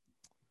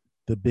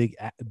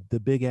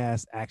big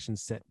ass action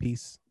set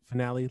piece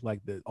finale,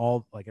 like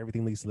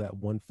everything leads to that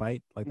one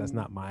fight. Like that's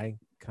not my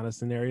kind of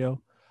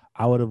scenario.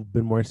 I would have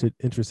been more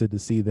interested to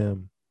see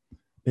them.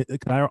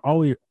 I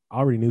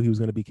already knew he was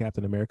going to be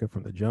Captain America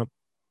from the jump.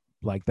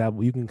 Like that,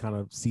 you can kind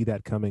of see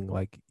that coming,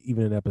 like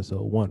even in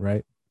episode 1,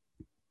 right?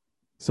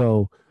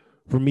 So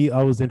for me,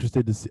 I was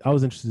interested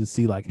to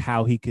see like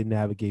how he could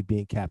navigate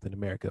being Captain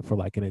America for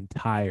like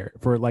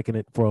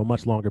for a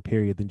much longer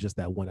period than just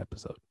that one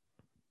episode.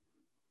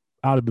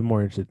 I would have been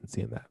more interested in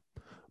seeing that.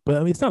 But I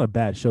mean, it's not a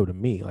bad show to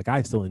me. Like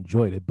I still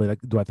enjoyed it, but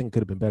do I think it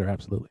could have been better?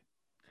 Absolutely.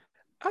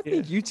 I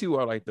think you two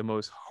are like the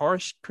most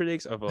harsh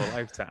critics of a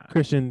lifetime.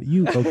 Christian,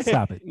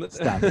 stop it.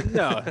 Stop it.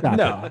 No, Stop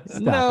no, it.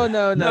 Stop no, it.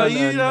 no, No, no,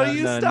 you no, know,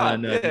 you no, stop.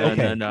 no, Yeah. no,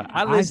 Okay. no, no.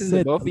 I I listen said-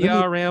 to both of let me-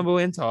 y'all ramble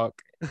and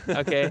talk.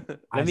 Okay,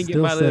 I let me get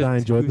still my said little I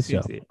enjoyed the 2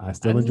 show. cents in. I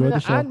still enjoyed the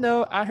show. I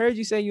know. I heard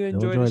you say you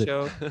Still enjoyed the enjoyed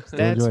show. Still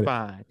That's enjoyed it.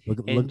 fine. Look,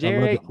 And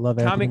Jared, I love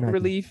Anthony comic Mackie.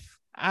 relief,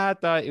 I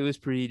thought it was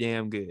pretty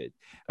damn good.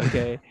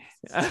 Okay.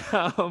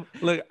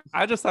 Look,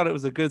 I just thought it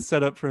was a good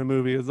setup for a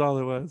movie. Is all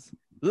it was.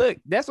 Look,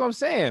 that's what I'm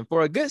saying.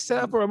 For a good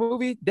setup for a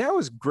movie, that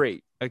was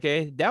great.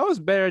 Okay, that was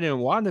better than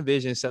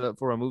WandaVision setup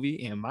for a movie,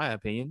 in my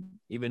opinion.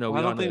 Even though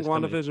Well, I we all don't know think it's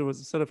coming. WandaVision was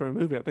a setup for a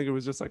movie. I think it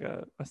was just like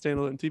a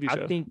standalone TV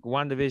show. I think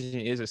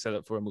WandaVision is a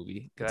setup for a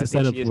movie. 'Cause It's I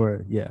a think setup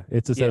for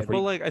it's a setup for.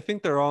 Well, like I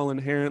think they're all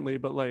inherently,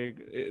 but like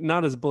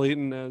not as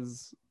blatant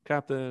as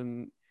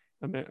Captain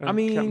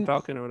mean,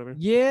 Falcon or whatever.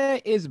 Yeah,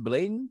 it's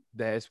blatant.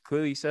 That's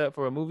clearly set up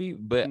for a movie.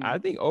 But I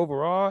think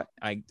overall,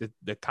 like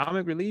the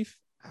comic relief,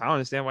 I don't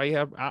understand why you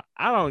have. I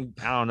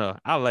don't know.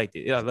 I liked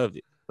it. I loved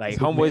it. Like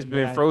So, Homeboy's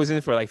man, been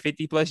frozen for like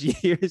 50 plus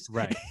years.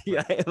 Right.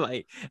 Yeah,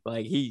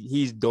 like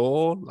he's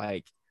dull.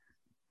 Like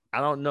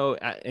I don't know,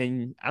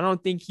 and I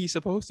don't think he's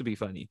supposed to be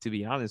funny. To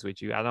be honest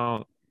with you, I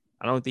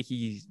don't think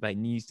he's like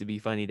needs to be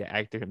funny, the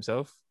actor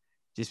himself,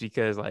 just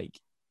because like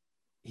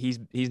he's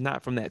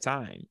not from that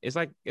time. It's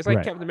like Right.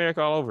 Captain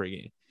America all over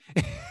again.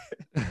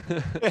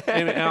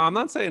 Hey, man, I'm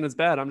not saying it's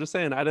bad. I'm just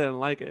saying I didn't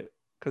like it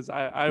because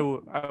I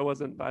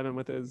wasn't vibing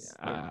with his.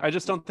 I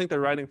just don't think they're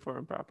writing for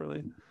him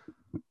properly.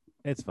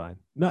 It's fine.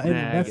 No, Nah,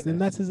 I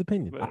and that's his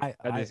opinion. But I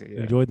just-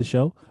 yeah. enjoyed the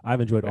show.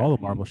 I've enjoyed all the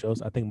Right. Marvel shows.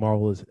 I think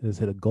Marvel has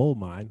hit a gold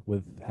mine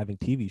with having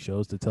TV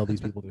shows to tell these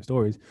people their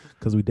stories.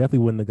 Because we definitely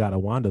wouldn't have got a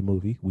Wanda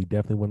movie. We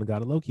definitely wouldn't have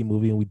got a Loki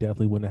movie, and we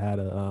definitely wouldn't have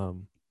had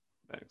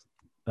Thanks.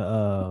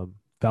 a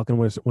Falcon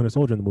Winter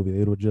Soldier in the movie. They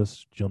would have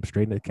just jumped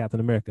straight into Captain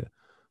America.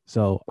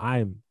 So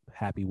I'm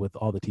happy with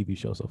all the TV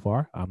shows so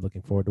far. I'm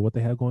looking forward to what they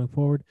have going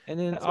forward. And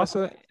then That's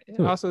also,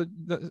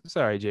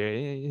 sorry,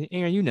 Jerry,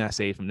 Aaron, you not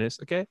saved from this,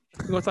 okay?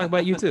 We're gonna talk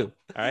about you too.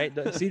 All right.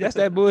 See, that's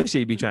that bullshit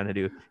you be trying to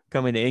do.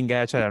 Come in the end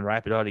guy, try to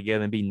wrap it all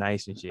together and be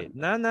nice and shit.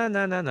 No. I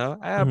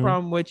have a Mhm.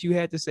 problem with what you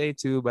had to say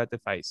too about the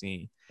fight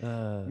scene.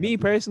 Me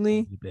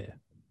personally, yeah.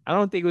 I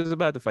don't think it was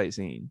about the fight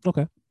scene.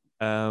 Okay.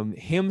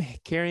 Him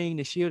carrying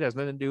the shield has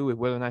nothing to do with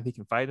whether or not he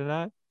can fight or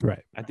not.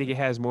 Right. I think it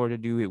has more to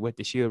do with what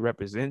the shield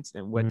represents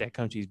and what Mhm. that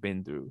country's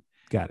been through.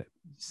 Got it.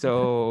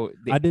 So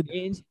the I did-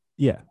 end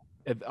Yeah.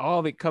 of all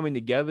of it coming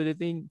together, the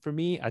thing for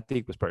me, I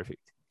think was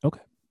perfect. Okay.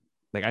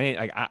 Like I didn't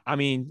like I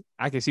mean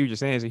I can see what you're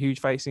saying. It's a huge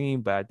fight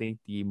scene, but I think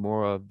the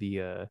moral of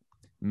the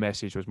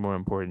message was more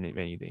important than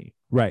anything.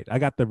 Right. I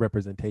got the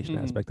representation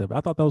Mhm. aspect of it.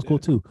 I thought that was cool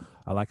Yeah. too.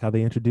 I like how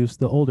they introduced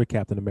the older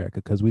Captain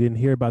America because we didn't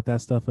hear about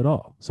that stuff at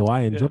all. So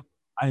I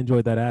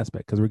enjoyed that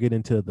aspect because we're getting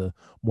into the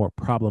more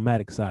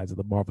problematic sides of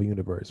the Marvel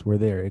universe where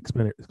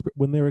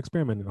when they were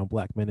experimenting on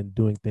black men and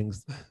doing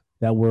things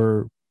that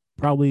were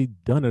probably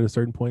done at a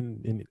certain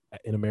point in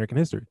American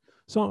history.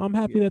 So I'm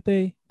happy that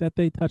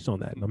they touched on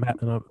that, and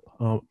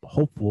I'm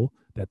hopeful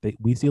that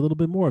we see a little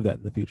bit more of that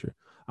in the future.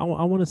 I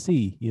want to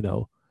see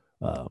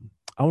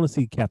I want to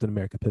see Captain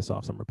America piss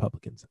off some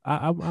Republicans.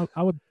 I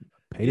would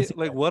pay to Yeah, see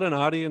like that. what an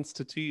audience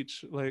to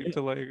teach, like Yeah.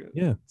 to like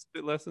Yeah,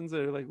 spit lessons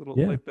or like little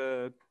Yeah. like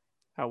the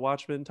how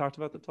Watchmen talked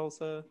about the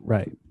Tulsa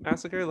right.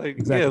 massacre. Like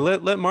Exactly. yeah,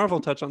 let Marvel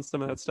touch on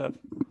some of that stuff.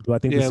 Do I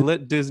think Yeah,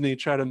 let Disney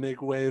try to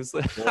make waves.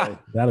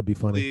 that'll be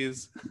funny?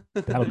 Please.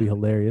 That'll be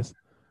hilarious.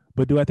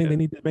 But do I think Yeah. they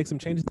need to make some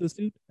changes to the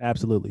suit?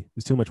 Absolutely.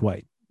 It's too much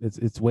white.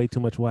 It's way too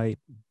much white.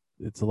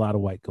 It's a lot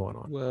of white going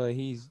on. Well,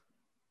 he's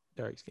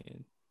dark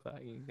skinned.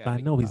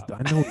 I know he's.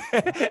 I know.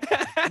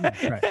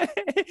 Right.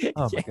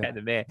 Oh my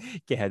God.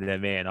 Can't have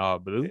that man all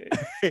blue.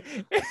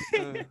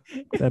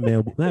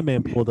 That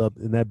man pulled up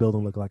and that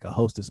building looked like a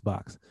hostess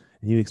box.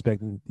 And you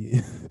expect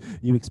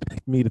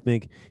me to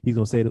think he's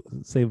gonna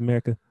save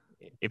America?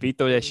 If he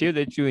throw that shield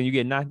at you and you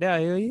get knocked out,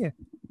 hell yeah.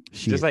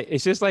 Shit.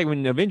 It's just like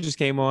when the Avengers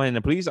came on and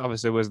the police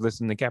officer was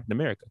listening to Captain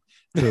America.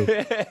 True.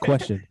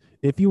 Question: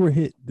 if you were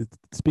hit,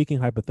 speaking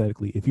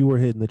hypothetically, if you were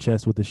hit in the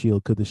chest with the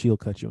shield, could the shield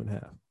cut you in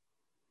half?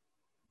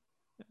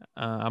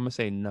 I'm gonna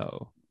say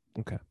no.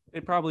 Okay.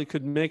 It probably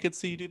could make it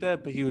so you do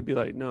that, but he would be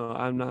like, no,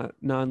 I'm not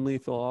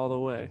non-lethal all the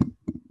way.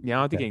 Yeah,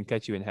 I don't think it can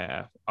cut you in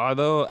half.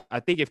 Although I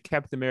think if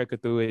Captain America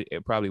threw it,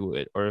 it probably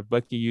would. Or if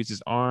Bucky used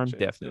his arm, Sure,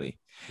 definitely.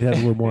 It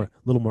has a little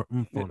more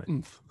oomph on it.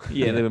 Oomph.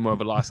 Yeah, a little bit more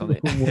velocity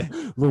on it.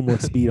 A little more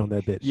speed on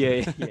that bitch.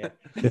 yeah.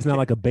 It's not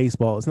like a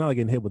baseball. It's not like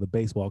getting hit with a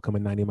baseball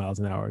coming 90 miles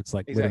an hour. It's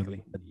like Exactly.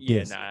 literally a Yeah,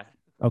 disc. nah.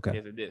 Okay.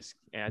 There's a disc,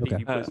 and I think Okay.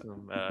 you put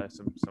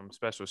some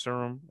special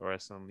serum or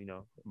some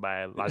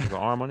biological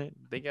arm on it.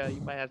 I think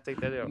you might have to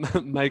take that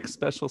out. Mike's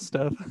special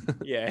stuff.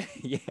 Yeah.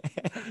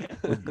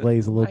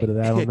 Glaze a little bit of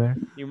that on there.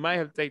 You might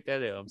have to take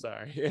that out. I'm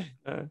sorry.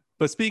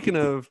 But speaking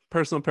of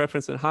personal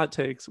preference and hot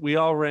takes, we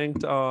all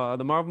ranked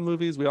the Marvel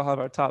movies. We all have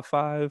our top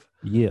 5,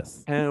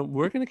 Yes. and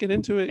we're gonna get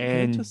into it.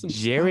 And into some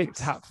Jared's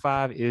stocks. top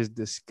 5 is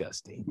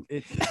disgusting.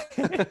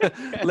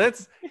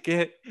 Let's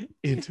get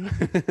into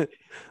it.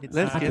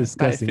 Let's Not get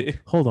disgusting. spicy.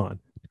 Hold on.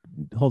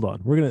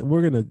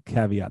 We're gonna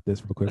caveat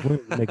this real quick. We're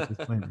gonna make a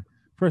disclaimer.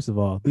 First of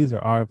all, these are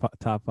our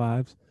top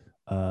 5s.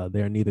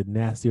 They're neither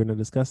nasty nor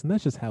disgusting.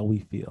 That's just how we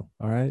feel.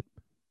 All right.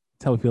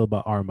 That's how we feel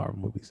about our Marvel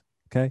movies.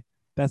 Okay.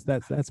 That's my I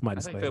think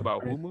disclaimer.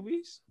 about right? who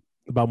movies?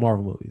 About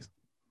Marvel movies.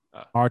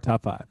 Our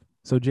top 5.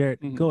 So Jared,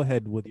 Mhm. go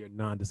ahead with your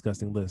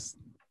non-disgusting list.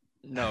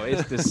 No,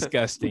 it's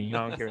disgusting.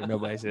 I don't care what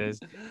nobody says.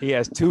 He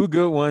has 2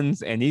 good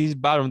ones, and these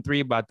bottom 3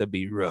 about to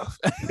be rough.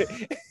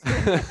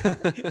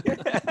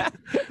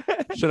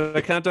 Should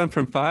I count down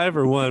from 5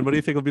 or 1? What do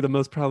you think will be the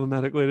most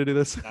problematic way to do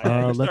this?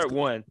 Let's let's start go-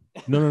 1.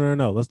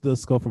 No.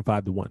 Let's go from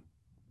 5 to 1.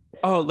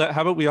 Oh,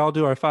 how about we all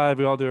do our 5,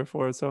 we all do our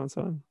 4, so on and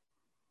so on.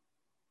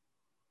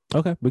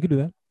 Okay, we can do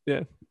that.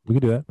 Yeah. We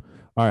can do that.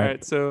 All All right.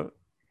 right, so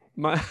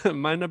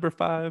my number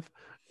 5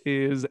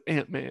 is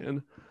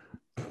Ant-Man.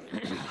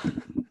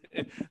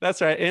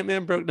 That's right.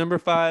 Ant-Man broke number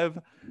 5.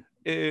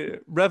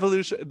 It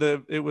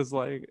was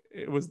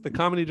the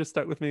comedy just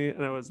stuck with me,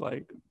 and I was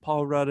like,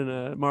 Paul Rudd in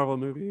a Marvel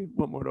movie.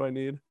 What more do I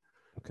need?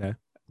 Okay.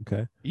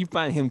 You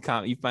find him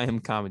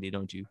comedy,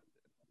 don't you?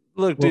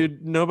 Look, Well-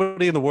 dude,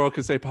 nobody in the world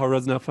can say Paul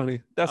Rudd's not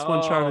funny. That's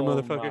one charming Oh,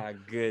 motherfucker. my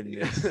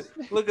goodness.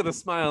 Look at the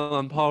smile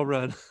on Paul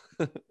Rudd.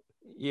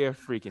 You're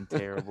freaking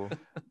terrible.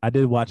 I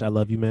did watch I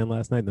Love You Man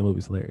last night, and the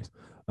movie's hilarious.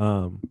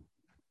 No,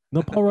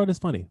 Paul Rudd is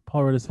funny.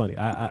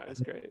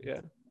 That's great.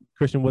 Yeah.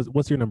 Christian,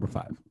 what's your number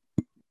 5?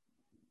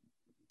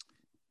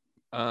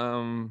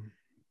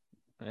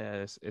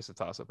 Yeah, it's a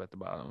toss up at the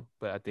bottom,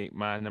 but I think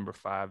my number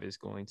 5 is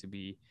going to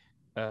be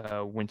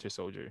Winter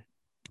Soldier.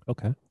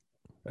 Okay.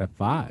 At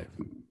 5.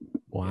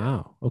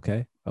 Wow.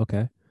 Okay.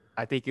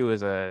 I think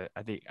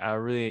I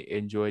really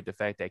enjoyed the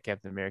fact that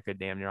Captain America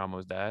damn near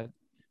almost died.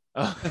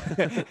 You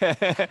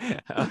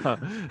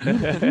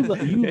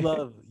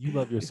love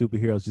your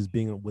superheroes just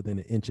being within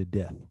an inch of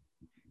death.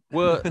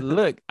 Well,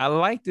 look, I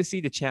like to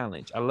see the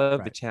challenge. I love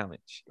the Right.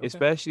 challenge, Okay.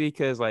 especially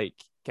because like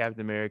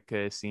Captain America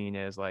is seen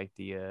as like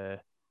the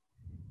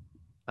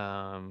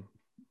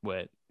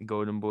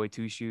Golden Boy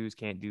 2 Shoes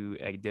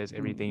does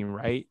everything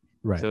right.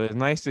 Right. So it's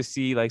nice to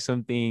see like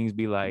some things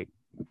be like,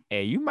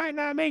 hey, you might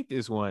not make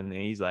this one,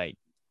 and he's like,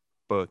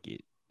 fuck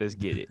it, let's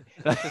get it.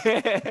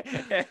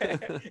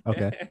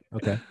 Okay.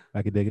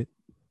 I can dig it.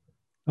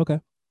 Okay.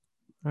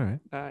 All right.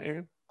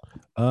 Aaron.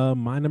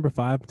 My number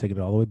 5, taking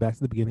it all the way back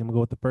to the beginning. I'm gonna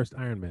go with the first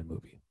Iron Man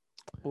movie.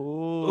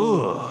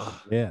 Ooh.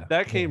 Yeah.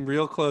 That came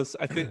real close.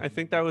 I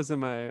think that was in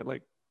my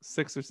like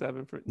 6 or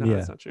 7 for no, Yeah,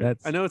 that's not true.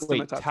 that's- I know it's in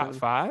my Wait, top top 10.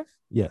 5?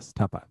 Yes,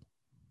 top 5.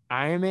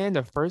 Iron Man,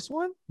 the first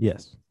one?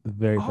 Yes, the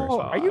very first Oh,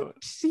 one. are you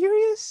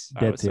serious? I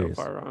Dead was serious.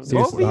 so far wrong.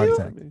 Serious Both of heart you?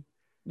 attack.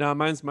 No,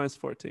 mine's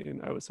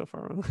 14. I was so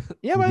far wrong.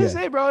 Yeah, but I Yeah.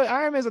 say, bro,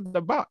 Iron Man's at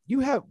the bottom.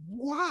 You have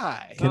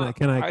why? Can I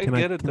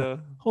get it though.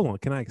 hold on?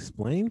 Can I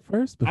explain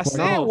first I before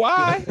said No.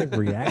 why. I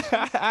react?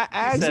 I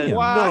asked said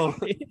why.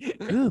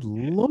 Good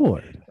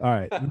Lord. All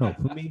right. No,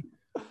 for me,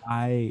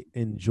 I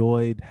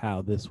enjoyed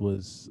how this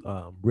was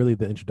really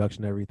the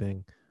introduction to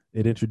everything.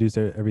 It introduced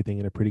everything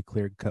in a pretty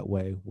clear cut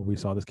way where we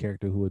saw this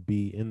character who would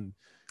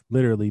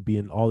literally be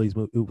in all these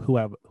movies,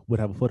 would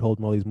have a foothold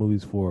in all these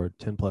movies for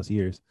 10 plus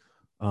years.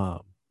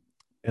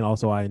 And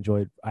also I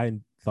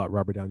thought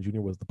Robert Downey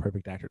Jr. was the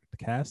perfect actor to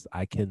cast.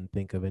 I couldn't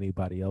think of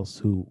anybody else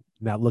who,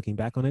 now looking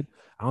back on it,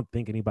 I don't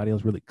think anybody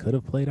else really could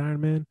have played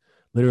Iron Man.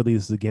 Literally,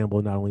 this is a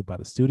gamble not only by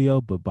the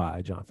studio, but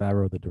by Jon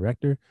Favreau, the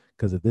director,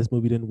 because if this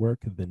movie didn't work,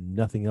 then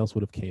nothing else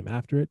would have came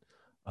after it.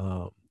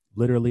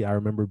 Literally, I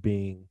remember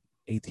being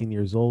 18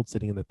 years old,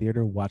 sitting in the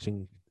theater,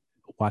 watching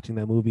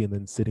that movie, and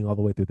then sitting all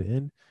the way through the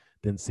end,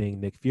 then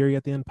seeing Nick Fury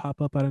at the end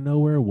pop up out of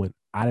nowhere when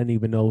I didn't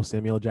even know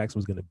Samuel L. Jackson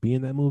was going to be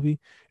in that movie.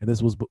 And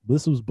this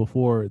was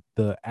before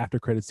the after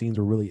credit scenes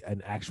were really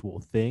an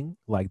actual thing.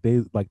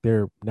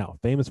 They're now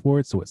famous for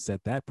it, so it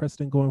set that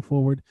precedent going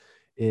forward.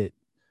 The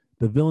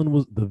villain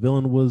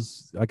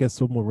was I guess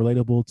somewhat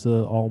relatable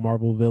to all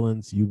Marvel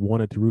villains. You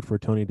wanted to root for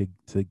Tony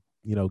to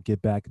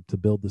get back to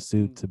build the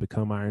suit to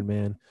become Iron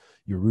Man.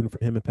 You're rooting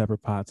for him and Pepper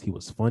Potts. He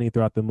was funny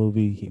throughout the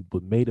movie. He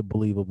made it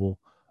believable.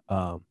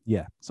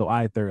 So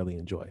I thoroughly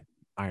enjoy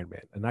Iron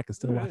Man, and I can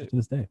still watch it to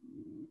this day.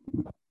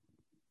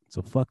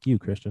 So fuck you,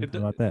 Christian. How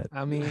about that?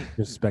 I mean,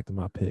 Disrespecting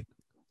my pick.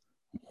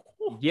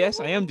 yes,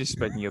 I am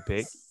disrespecting your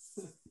pick.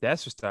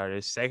 That's for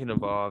starters. Second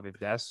of all, if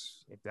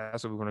that's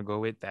what we're gonna go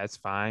with, that's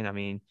fine. I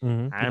mean,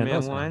 Iron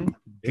Man 1,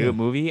 good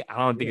movie. I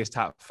don't think it's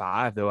top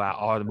 5 though out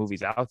of all the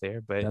movies out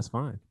there, but that's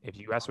fine. If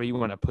that's where you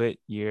want to put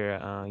your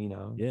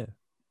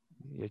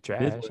your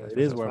trash, it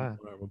is where I'm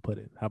gonna put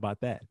it. How about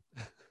that?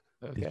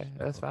 Okay,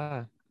 that's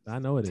fine. I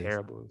know it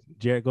terrible. is.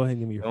 Jared, go ahead and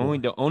give me your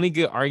the only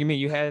good argument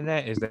you had in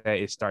that is that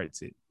it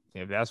starts it.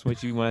 If that's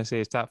what you want to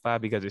say is top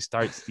 5 because it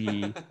starts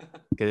because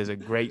it's a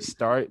great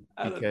start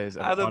because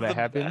of all that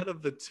happened. Out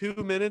of the 2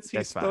 minutes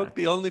he spoke, fine.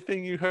 the only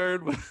thing you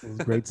heard was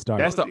a great start.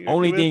 That's the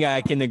only thing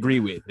I can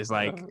agree with. It's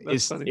like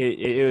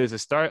it was a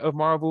start of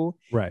Marvel,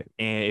 right?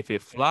 And if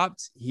it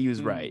flopped, he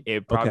was right.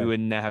 It probably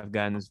would not have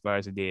gotten as far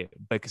as it did.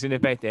 But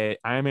considering the fact that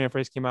Iron Man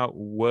first came out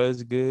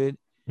was good,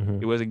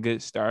 it was a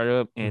good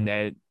startup, and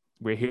that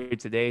we're here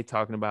today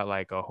talking about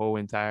like a whole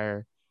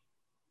entire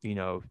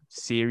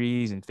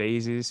series and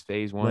phases,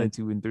 phase 1,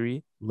 2, and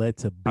 3 led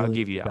to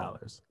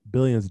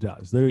billions of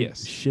dollars. Literally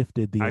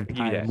shifted the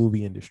entire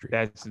movie industry.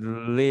 That's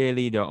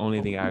literally the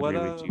only thing I agree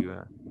with you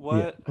on.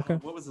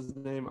 What was his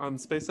name?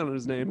 Spaced on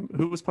his name.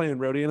 Who was playing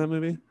Rhodey in that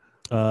movie?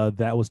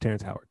 That was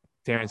Terrence Howard.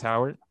 Terrence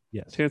Howard?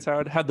 Yes. Terrence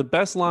Howard had the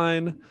best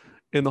line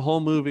in the whole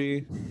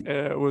movie.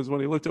 Was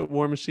when he looked at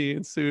War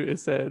Machine's suit, it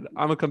said,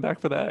 "I'm gonna come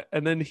back for that,"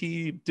 and then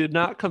he did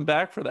not come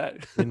back for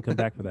that. Didn't come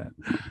back for that.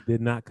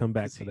 Did not come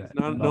back for that.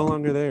 No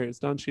longer there. It's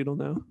Don Cheadle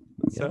now.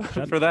 So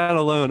for that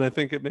alone, I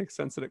think it makes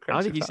sense that it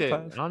cracks. I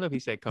don't know if he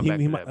said come back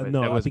for that, but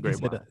no, that was I think a he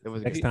great said it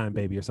was next time,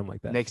 baby, or something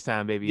like that. Next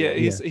time, baby. Yeah,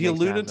 he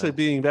alluded to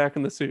being back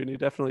in the suit, and he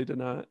definitely did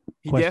not.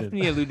 He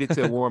definitely alluded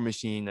to War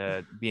Machine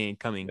being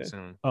coming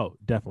soon. Oh,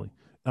 definitely.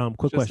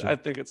 Quick question. I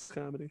think it's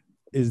comedy.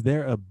 Is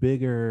there a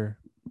bigger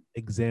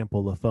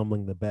example of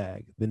fumbling the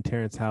bag than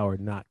Terrence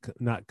Howard not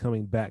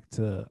coming back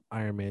to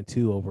Iron Man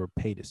 2 over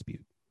pay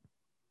dispute?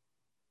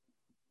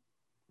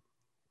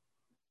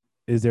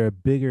 Is there a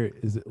bigger?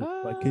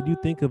 Could you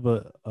think of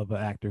an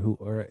actor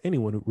or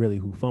anyone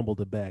who fumbled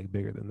the bag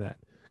bigger than that?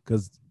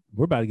 Because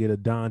we're about to get a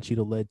Don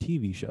Cheadle led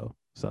TV show,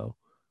 so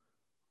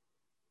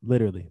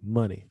literally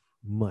money.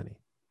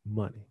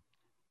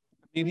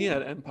 I mean, he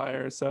had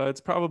Empire, so it's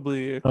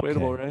probably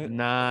equatable, right?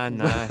 Nah,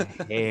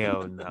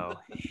 hell no.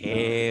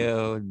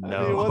 I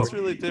mean, what's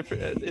really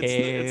different?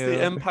 It's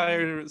the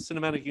Empire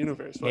cinematic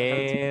universe.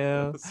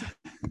 No.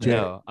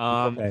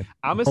 I'm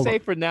gonna say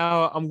for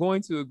now, I'm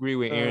going to agree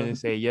with Aaron and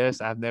say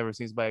yes. I've never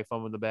seen somebody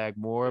fumble the bag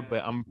more,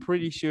 but I'm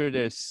pretty sure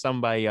there's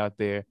somebody out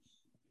there.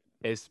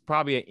 It's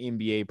probably an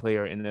NBA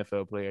player,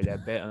 NFL player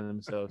that bet on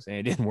themselves and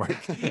it didn't work.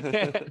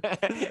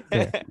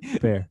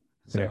 Fair.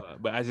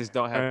 But I just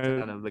don't have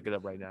time to look it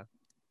up right now.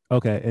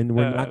 Okay, and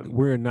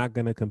we're not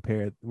going to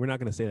compare. We're not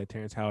going to say that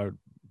Terrence Howard,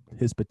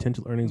 his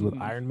potential earnings with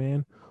Iron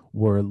Man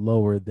were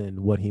lower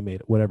than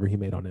whatever he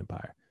made on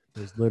Empire.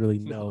 There's literally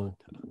no.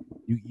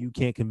 You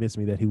can't convince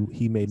me that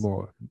he made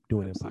more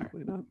doing Empire.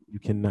 Not.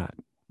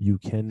 You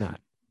cannot.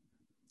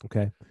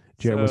 Okay,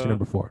 Jared, what's your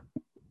number 4?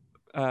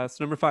 So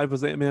number 5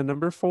 was Ant-Man.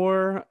 Number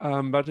 4,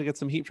 I'm about to get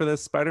some heat for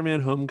this.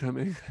 Spider-Man: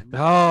 Homecoming.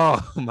 Oh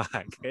my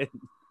goodness.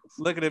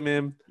 Look at it,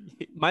 man.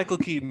 Michael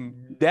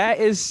Keaton. That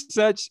is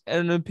such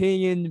an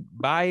opinion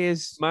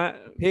bias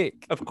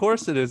pick. Of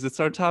course it is.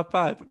 It's our top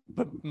 5.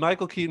 But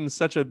Michael Keaton is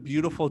such a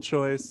beautiful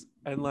choice,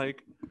 and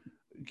like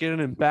getting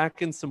him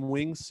back in some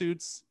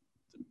wingsuits,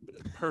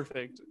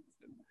 perfect.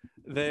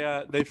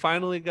 They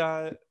finally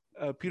got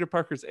Peter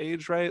Parker's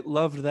age right.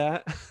 Loved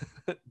that.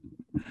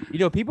 You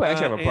know, people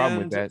actually have a problem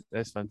with And that.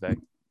 That's a fun fact.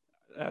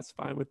 that's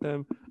fine with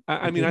them.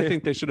 I mean, I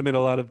think they should have made a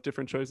lot of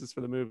different choices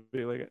for the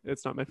movie. Like,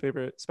 it's not my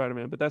favorite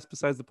Spider-Man, but that's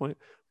besides the point.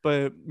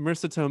 But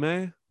Marissa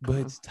Tomei, But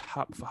it's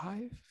top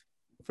 5.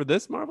 for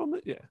this Marvel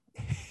movie, yeah.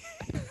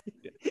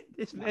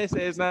 This man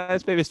says it's not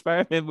his favorite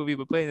Spider-Man movie,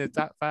 but playing in the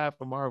top 5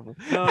 for Marvel.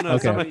 No, it's not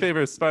Okay. my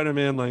favorite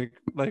Spider-Man. Like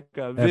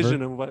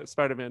vision of what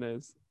Spider-Man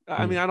is.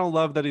 I mean, I don't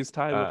love that he's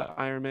tied with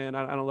Iron Man.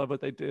 I don't love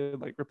what they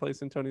did, like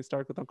replacing Tony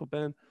Stark with Uncle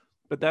Ben.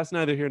 But that's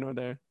neither here nor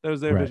there. That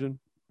was their Right. vision.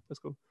 That's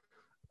cool.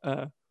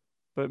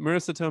 But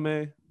Marissa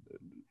Tomei,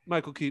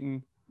 Michael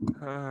Keaton.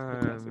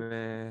 Oh,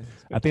 man.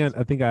 I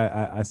think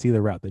I see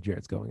the route that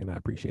Jared's going, and I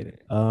appreciate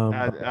it.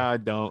 I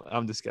don't.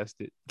 I'm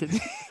disgusted.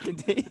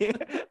 Continue.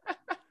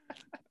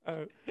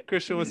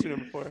 Christian, what's your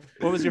number 4?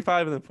 What was your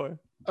 5 and then 4?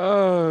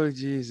 Oh,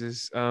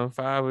 Jesus.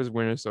 5 was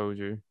Winter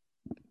Soldier.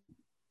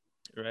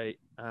 Right.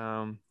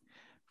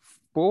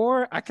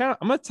 4, I'm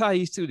gonna tie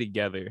these two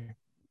together.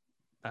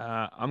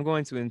 I'm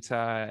going to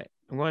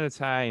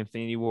tie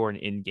Infinity War and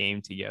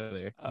Endgame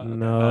together.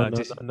 No.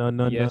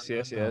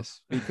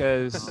 Yes.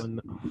 Because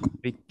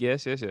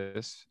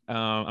yes.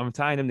 I'm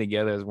tying them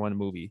together as one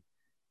movie.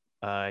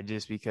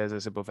 Just because of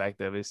the simple fact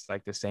of it's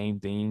like the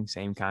same thing,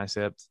 same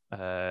concept.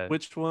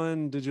 Which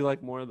one did you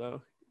like more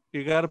though?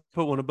 You got to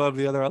put one above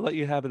the other. I'll let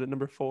you have it at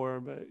number 4,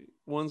 but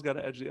one's got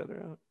to edge the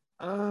other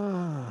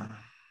out.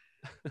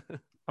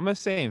 I'm gonna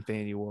say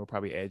Infinity War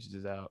probably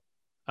edges out.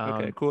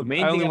 Okay, cool.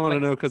 Main I only thing want to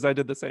know because I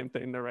did the same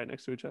thing. They're right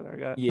next to each other. I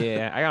got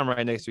I got them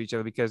right next to each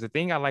other because the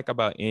thing I like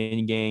about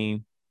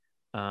Endgame,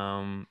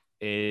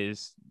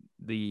 is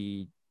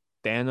the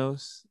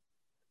Thanos.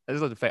 I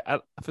just love the fact.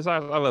 I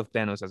love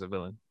Thanos as a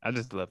villain. I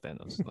just love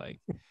Thanos. Like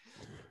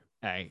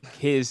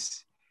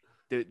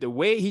the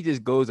way he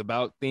just goes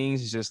about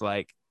things is just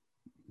like,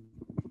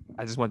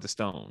 I just want the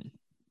stone,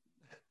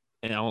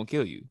 and I won't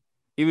kill you.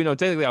 Even though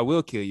technically I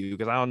will kill you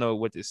because I don't know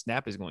what this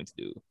snap is going to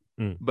do.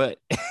 But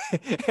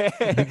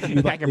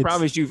I can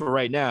promise you for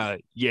right now,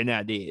 you're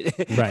not dead.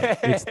 Right.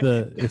 It's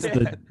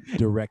the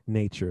direct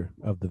nature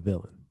of the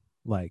villain.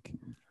 Like,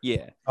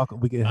 yeah.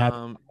 We can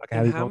have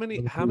and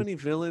how many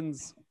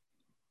villains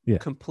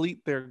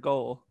complete their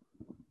goal?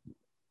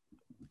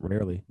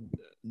 Rarely.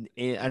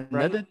 And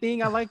another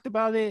thing I liked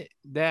about it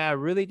that I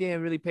really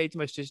didn't pay too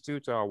much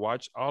attention to I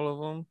watched all of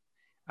them.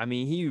 I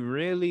mean, he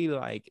really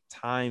like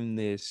timed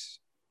this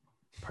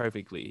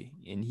perfectly,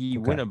 and he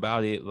went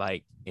about it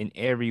like in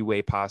every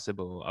way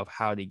possible of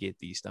how to get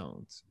these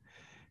stones.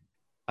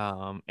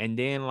 And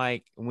then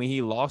like when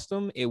he lost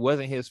them, it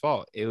wasn't his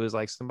fault. It was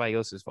like somebody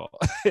else's fault.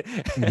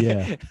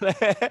 It's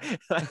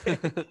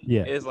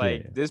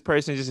like this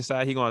person just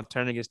decided he's gonna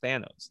turn against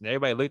Thanos, and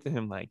everybody looked at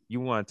him like,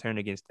 "You want to turn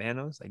against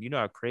Thanos? Like, you know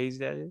how crazy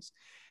that is?"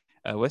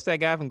 What's that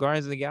guy from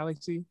Guardians of the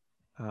Galaxy?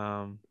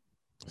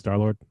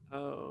 Star-Lord.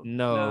 Oh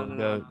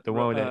no. The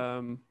one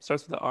that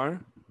starts with the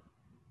R.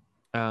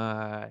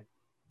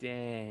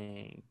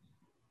 Dang.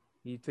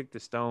 He took the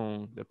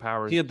stone, the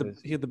power. He had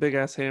the big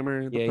ass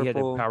hammer. He had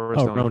the power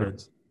stone.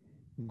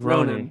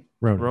 Ronan.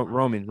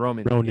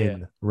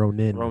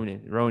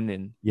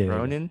 Yeah.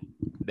 Ronan.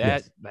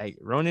 Like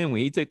Ronan,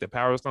 when he took the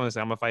power stone and said,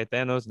 "I'm gonna fight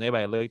Thanos," and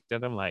everybody looked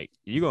at him like,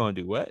 "You gonna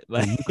do what?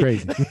 Like, you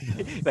crazy?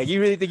 Like, you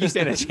really think you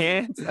stand a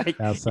chance? Like,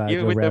 outside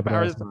even with the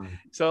power stone."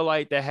 So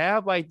like to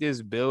have like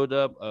this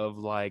buildup of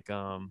like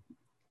I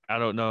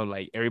don't know,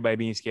 like everybody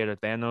being scared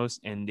of Thanos,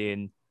 and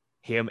then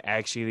him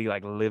actually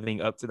like living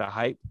up to the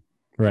hype.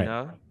 Right. You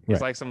know, it's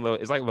like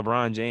it's like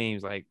LeBron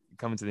James like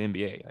coming to the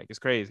NBA. Like, it's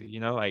crazy,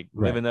 you know, like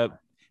living up,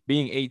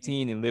 being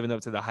 18 and living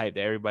up to the hype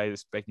that everybody's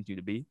expecting you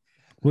to be.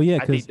 Well, yeah,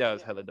 I think that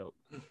was hella dope.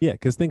 Yeah,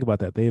 because think about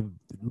that. They've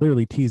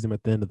literally teased him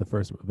at the end of the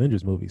first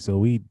Avengers movie, so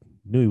we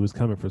knew he was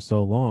coming for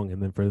so long,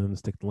 and then for them to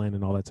stick the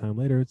landing all that time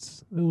later, it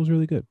was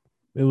really good.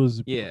 It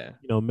was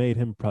made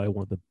him probably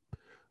one of the.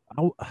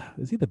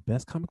 Is he the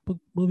best comic book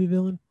movie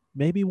villain?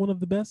 Maybe one of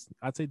the best.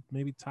 I'd say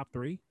maybe top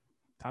 3,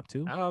 top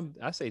 2.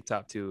 I say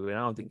top 2, and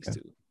I don't think it's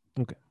 2.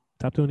 Okay,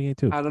 top 2 and 8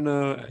 too. I don't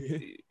know.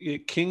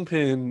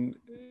 Kingpin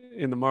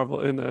in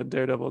the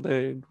Daredevil,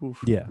 they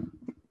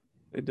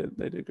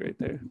did great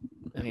there.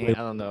 I mean, I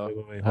don't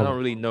know. I don't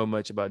really know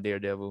much about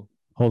Daredevil.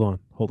 Hold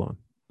on.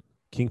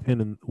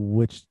 Kingpin in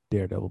which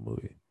Daredevil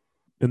movie?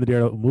 In the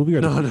Daredevil movie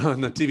or no,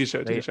 in the TV show.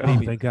 Oh,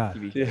 thank God.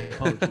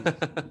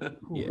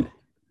 Yeah.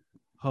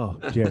 Oh,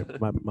 Jared,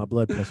 my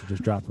blood pressure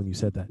just dropped when you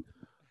said that.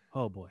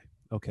 Oh boy.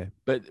 Okay.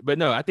 But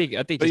no, I think.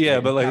 But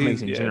like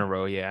comics in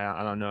general,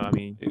 I don't know. I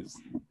mean,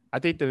 I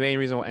think the main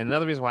reason,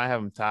 another reason why I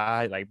have them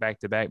tied like back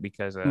to back,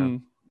 because I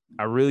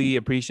really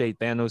appreciate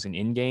Thanos in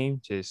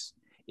Endgame. Just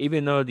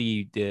even though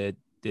the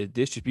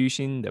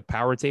distribution, the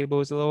power table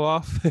is a little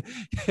off,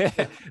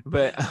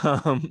 but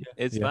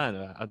it's fine.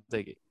 I'll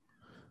take it.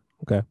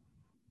 Okay.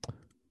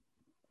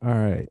 All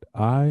right.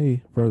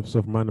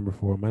 For my number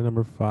 4, my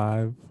number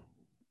 5.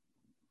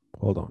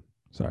 Hold on.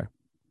 Sorry,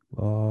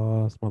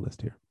 lost my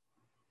list here.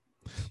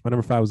 My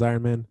number 5 was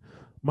Iron Man.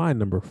 My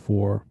number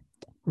 4,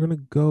 we're gonna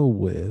go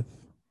with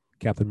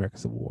Captain America: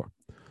 Civil War.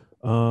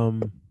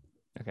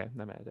 Okay,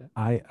 not mad at that.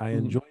 I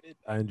enjoyed it.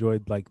 I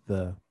enjoyed like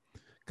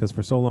because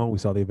for so long we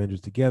saw the Avengers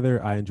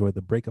together. I enjoyed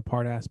the break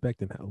apart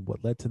aspect and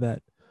what led to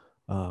that.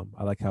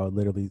 I like how it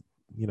literally,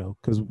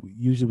 because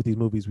usually with these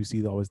movies we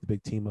see always the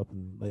big team up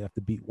and they have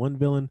to beat one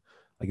villain.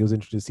 Like it was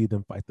interesting to see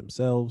them fight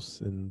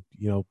themselves and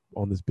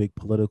on this big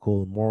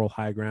political and moral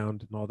high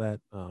ground and all that.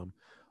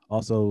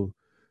 Also,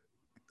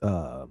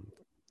 um,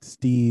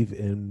 Steve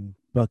and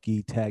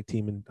Bucky tag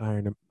team and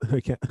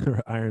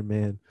Iron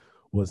Man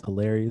was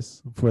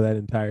hilarious for that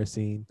entire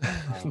scene.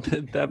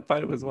 That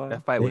fight was wild.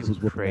 That fight They was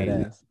whooping that crazy.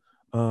 ass.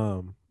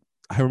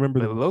 I remember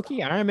But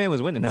Loki, Iron Man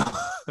was winning though.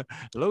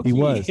 Loki. he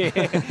was,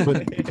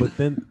 but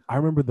then I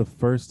remember the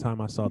first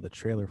time I saw the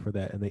trailer for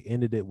that, and they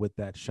ended it with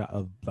that shot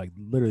of like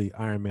literally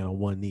Iron Man on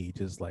one knee,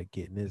 just like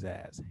getting his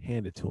ass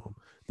handed to him.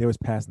 They was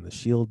passing the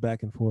shield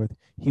back and forth.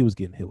 He was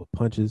getting hit with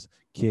punches,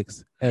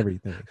 kicks,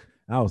 everything.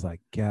 I was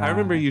like, God. I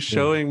remember you damn.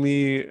 showing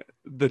me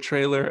the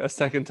trailer a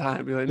second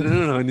time. You're like,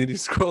 no. And then you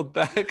scrolled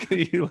back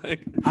and you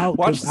like,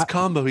 watch this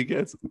combo he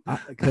gets.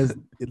 Because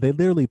they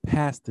literally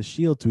passed the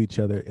shield to each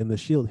other, and the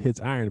shield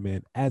hits Iron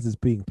Man as it's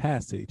being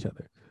passed to each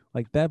other.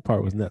 Like that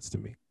part was nuts to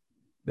me.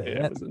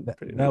 That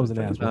was an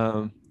ass.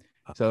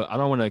 So I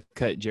don't want to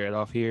cut Jared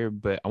off here,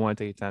 but I want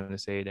to take time to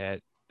say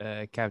that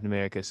Captain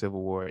America: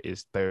 Civil War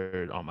is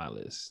third on my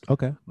list.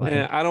 Okay.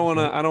 Yeah, I don't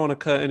want to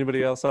cut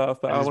anybody else off,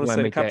 but I want to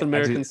say Captain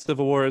America: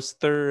 Civil War is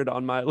third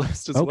on my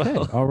list as well.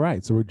 Okay, all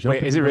right. So we're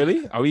jumping. Wait, is it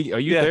really? Are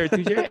you third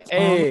too, Jared?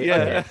 Hey,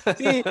 yeah.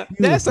 Okay. See,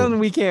 that's something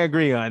we can't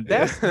agree on.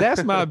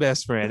 That's my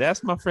best friend.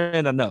 That's my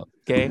friend I know.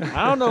 Okay,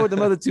 I don't know what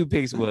the other two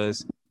picks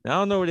was. I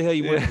don't know where the hell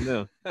you went from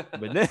them,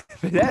 but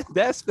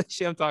that's the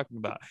shit I'm talking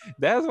about.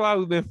 That's why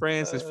we've been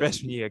friends since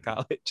freshman year of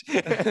college.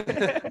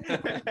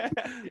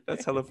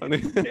 That's hella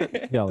funny.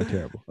 Y'all are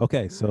terrible.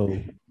 Okay, so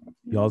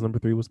y'all's number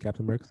 3 was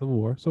Captain America: Civil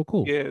War. So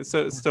cool. Yeah.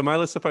 So my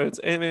list so far it's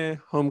Ant-Man,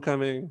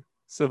 Homecoming,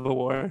 Civil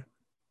War,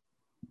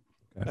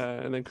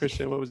 and then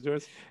Christian. What was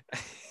yours?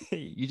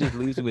 You just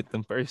losing with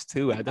them first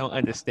two. I don't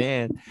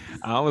understand.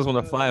 I always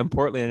want to fly in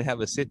Portland and have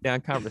a sit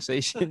down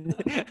conversation.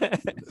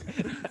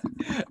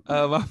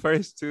 My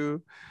first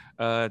two,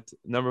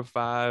 number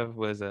 5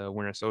 was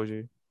Winter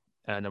Soldier.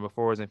 Number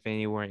 4 was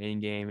Infinity War and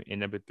Endgame, and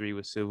number 3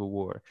 was Civil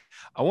War.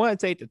 I want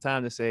to take the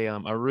time to say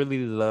I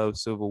really love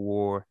Civil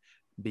War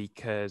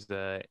because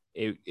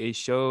it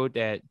showed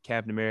that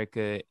Captain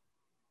America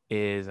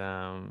is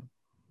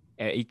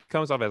he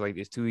comes off as like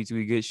this too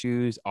good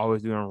shoes,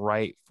 always doing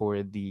right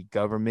for the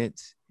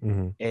government.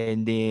 Mm-hmm.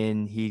 And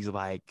then he's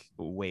like,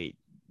 wait,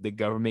 the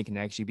government can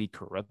actually be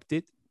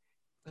corrupted?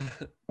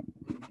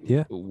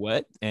 Yeah.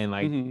 What? And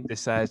like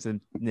decides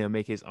to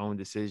make his own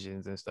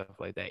decisions and stuff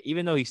like that,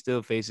 even though he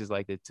still faces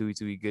like the too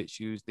good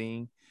shoes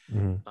thing.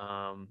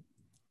 Mm-hmm.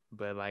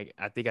 But like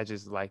I think I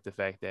just like the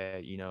fact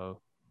that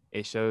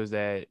it shows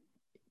that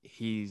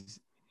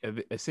he's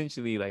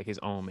essentially like his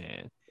own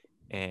man.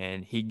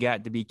 And he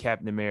got to be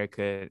Captain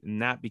America,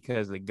 not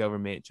because of the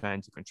government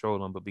trying to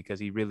control him, but because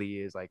he really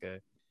is like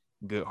a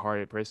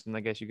good-hearted person,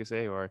 I guess you could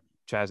say, or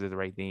tries to do the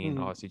right thing in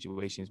all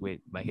situations with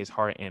like his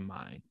heart and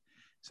mind.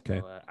 So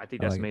Okay. I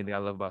think that's the main thing I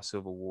love about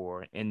Civil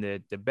War. And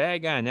the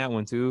bad guy in that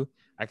one too,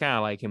 I kind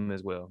of like him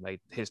as well.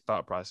 Like his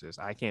thought process.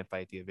 I can't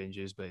fight the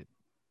Avengers, but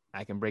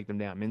I can break them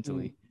down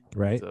mentally.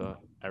 Right. So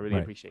I really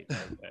appreciate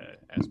that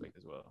aspect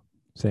as well.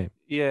 Same.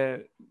 Yeah.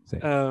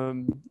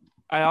 Same.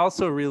 I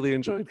also really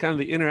enjoyed kind of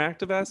the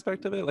interactive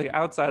aspect of it. Like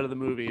outside of the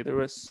movie, there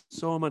was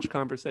so much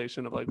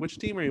conversation of like, which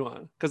team are you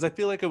on? Because I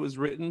feel like it was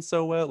written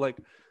so well. Like,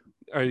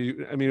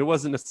 it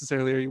wasn't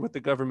necessarily, are you with the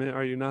government?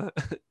 Are you not?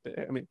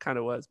 I mean, it kind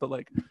of was, but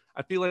like,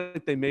 I feel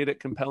like they made it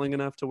compelling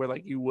enough to where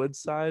like you would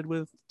side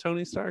with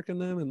Tony Stark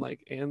and them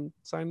and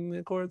signing the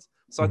Accords.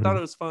 So I thought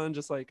it was fun.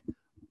 Just like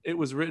it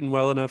was written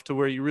well enough to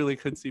where you really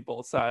could see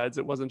both sides.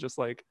 It wasn't just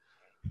like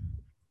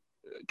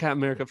Captain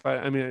America fight.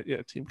 I mean,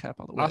 yeah, Team Cap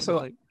all the way. Also,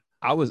 like,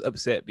 I was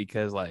upset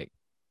because like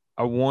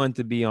I wanted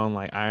to be on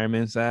like Iron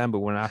Man's side, but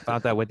when I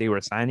found out what they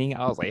were signing,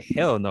 I was like,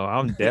 hell no,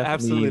 I'm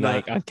definitely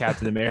like on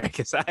Captain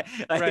America's side.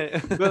 Like,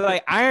 right. But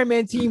like Iron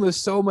Man team was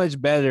so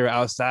much better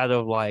outside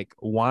of like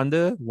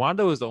Wanda.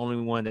 Wanda was the only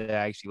one that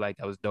I actually liked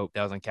that was dope.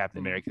 That was on Captain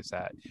America's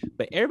side.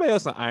 But everybody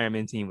else on Iron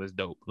Man team was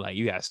dope. Like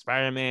you got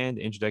Spider-Man,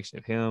 the introduction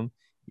of him.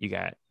 You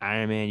got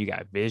Iron Man. You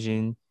got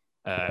Vision.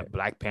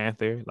 Black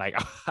Panther. Like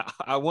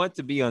I want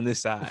to be on this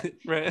side,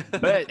 right?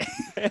 But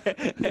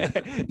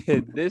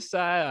this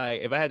side,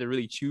 like, if I had to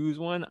really choose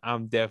one,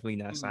 I'm definitely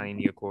not signing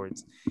the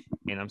Accords.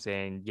 And I'm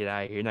saying, get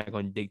out of here. You're not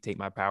going to dictate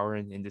my power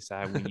and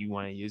decide when you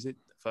want to use it.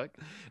 The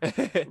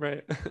fuck,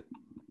 right?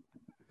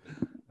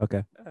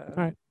 Okay.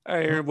 All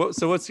right.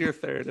 So what's your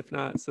third, if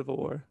not Civil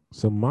War?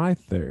 So my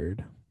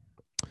third,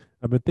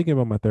 I've been thinking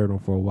about my third one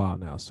for a while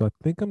now. So I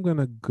think I'm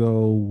gonna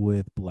go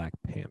with Black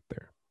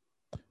Panther.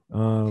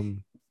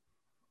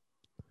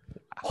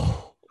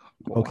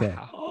 Okay.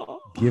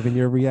 Given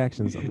your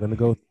reactions, I'm gonna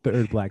go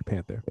third Black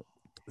Panther.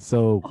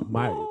 So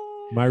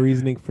my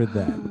reasoning for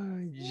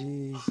that.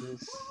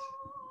 Jesus,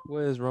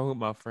 what is wrong with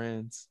my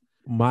friends?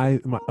 My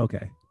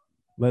okay.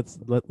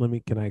 Let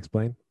me. Can I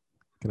explain?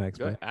 Can I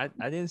explain? I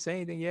didn't say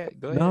anything yet.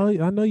 Go No,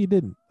 ahead. I know you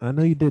didn't. I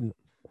know you didn't.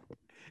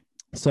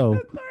 So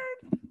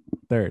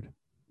third.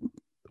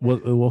 Well,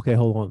 okay,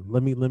 hold on.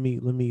 Let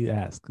me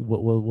ask.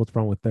 What's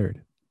wrong with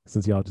third?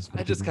 Since y'all just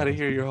I just gotta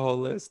hear your whole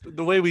list.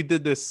 The way we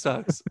did this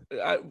sucks.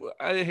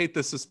 I hate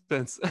the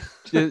suspense.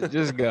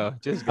 Just go.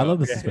 Just go. I love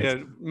the yeah,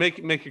 suspense. yeah.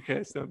 Make your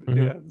case. No, Mhm.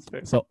 Yeah, that's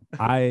fair. So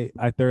I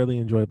thoroughly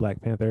enjoyed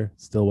Black Panther.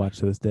 Still watch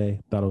to this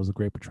day. Thought it was a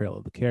great portrayal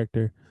of the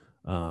character.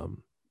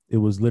 It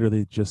was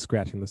literally just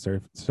scratching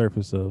the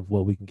surface of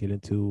what we can get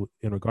into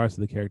in regards to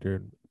the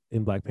character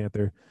in Black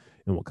Panther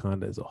and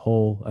Wakanda as a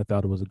whole. I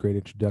thought it was a great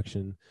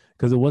introduction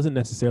because it wasn't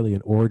necessarily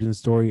an origin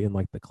story in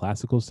like the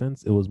classical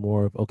sense. It was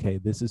more of, okay,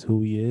 this is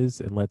who he is,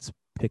 and let's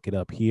pick it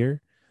up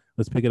here.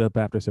 Let's pick it up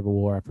after Civil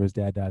War, after his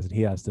dad dies, and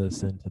he has to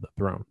ascend to the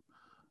throne.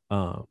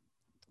 Um,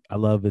 I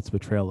love its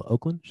portrayal of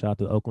Oakland. Shout out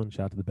to Oakland.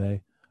 Shout out to the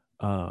Bay.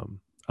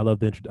 I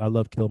love I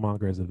love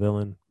Killmonger as a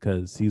villain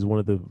because he's one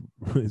of the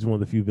he's one of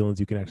the few villains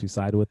you can actually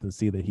side with and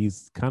see that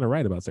he's kind of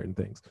right about certain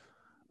things.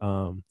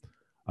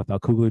 I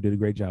thought Coogler did a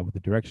great job with the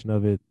direction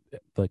of it.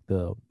 Like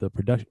the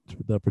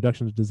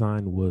production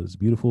design was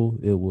beautiful.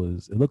 It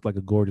looked like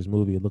a gorgeous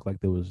movie. It looked like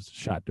it was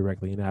shot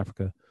directly in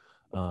Africa.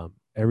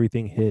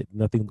 Everything hit.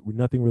 Nothing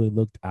really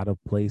looked out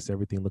of place.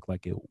 Everything looked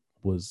like it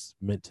was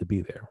meant to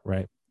be there.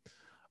 Right.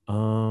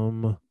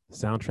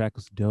 Soundtrack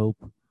was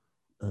dope.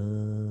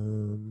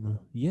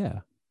 Yeah.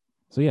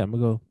 So yeah, I'm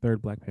gonna go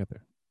third Black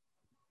Panther.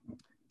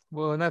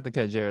 Well, not to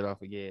cut Jared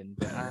off again,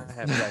 but I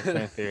have Black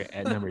Panther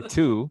at number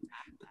 2.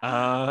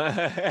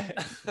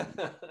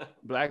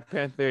 Black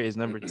Panther is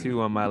number 2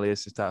 on my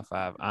list. It's top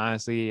 5.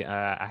 Honestly,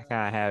 I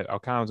kind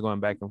of was going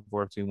back and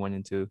forth between 1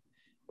 and 2,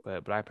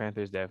 but Black Panther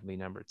is definitely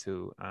number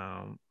 2.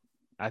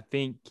 I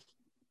think,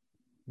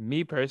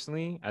 me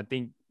personally, I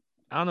don't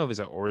know if it's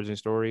an origin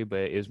story,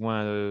 but it's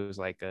one of those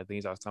like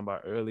things I was talking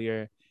about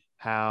earlier.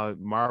 How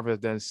Marvel has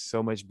done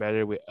so much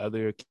better with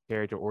other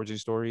character origin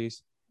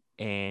stories,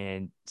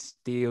 and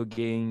still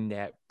getting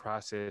that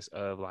process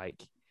of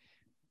like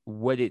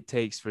what it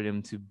takes for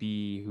them to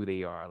be who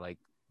they are. Like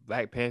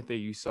Black Panther,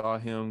 you saw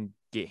him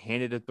get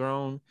handed a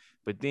throne,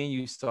 but then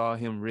you saw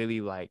him really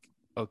like,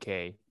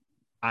 okay,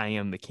 I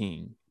am the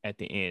king at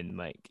the end.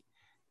 Like,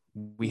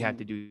 we have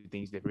to do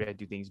things different. We have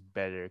to do things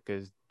better,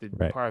 because the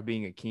part of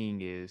being a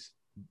king is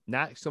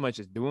not so much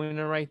as doing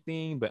the right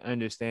thing, but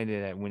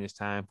understanding that when it's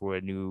time for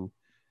a new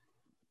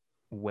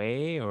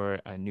way or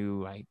a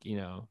new, like,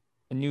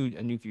 a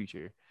new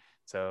future.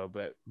 So,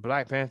 but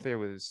Black Panther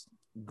was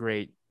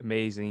great,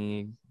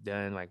 amazing,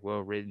 done, like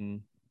well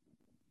written.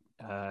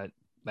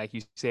 Like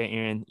you said,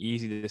 Aaron,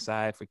 easy to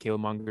decide for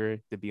Killmonger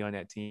to be on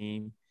that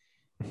team.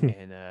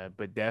 And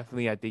but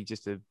definitely I think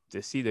just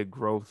to see the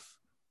growth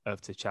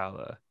of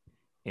T'Challa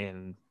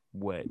and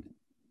what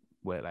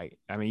like,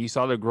 I mean, you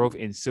saw the growth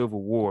in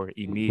Civil War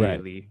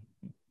immediately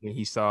when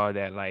he saw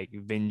that like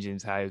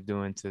vengeance, how he was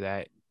doing to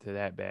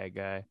that bad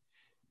guy,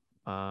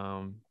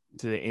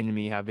 to the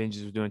enemy, how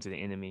vengeance was doing to the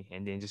enemy,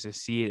 and then just to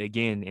see it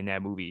again in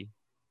that movie,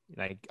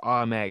 like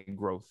automatic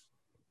growth.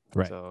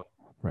 So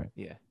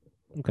yeah.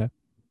 Okay.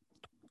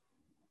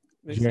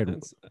 Makes Jared,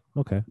 sense.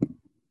 okay.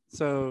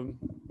 So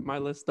my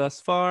list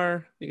thus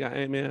far, you got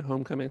Ant-Man,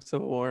 Homecoming,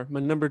 Civil War. My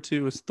number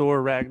 2 is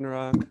Thor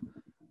Ragnarok.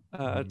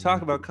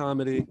 Talk about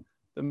comedy.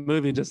 The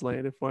movie just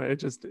landed for it. It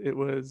just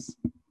was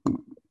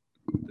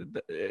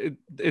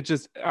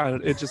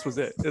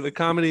it. The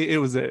comedy, it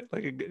was it.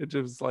 Like it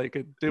just like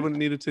it did what it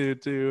needed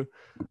to.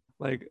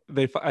 Like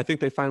I think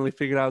they finally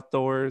figured out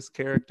Thor's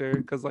character,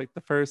 because like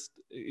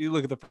you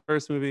look at the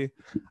first movie,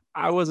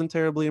 I wasn't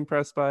terribly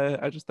impressed by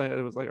it. I just thought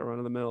it was like a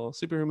run-of-the-mill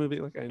superhero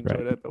movie. Like I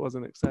enjoyed it, but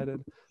wasn't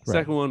excited.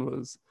 Second one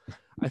was,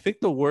 I think,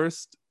 the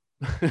worst.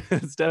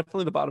 It's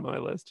definitely the bottom of my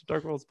list.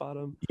 Dark World's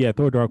bottom. Yeah,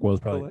 Thor Dark World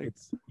is probably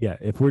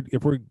if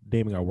we're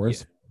naming our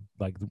worst,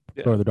 like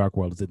Thor the Dark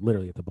World is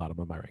literally at the bottom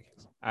of my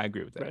rankings. I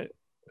agree with that. Right.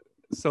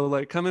 So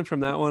like coming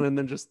from that one, and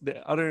then just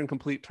the utter and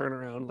complete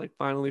turnaround, like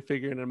finally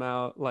figuring him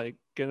out, like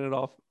getting it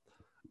off.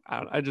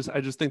 I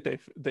just think they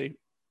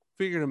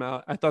figured him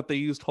out. I thought they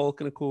used Hulk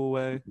in a cool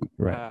way.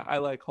 I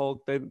like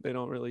Hulk. They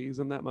don't really use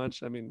him that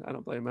much. I mean, I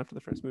don't blame him after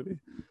the first movie,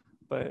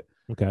 but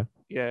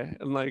yeah,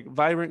 and like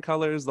vibrant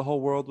colors. The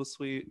whole world was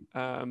sweet.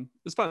 It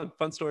was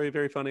fun story,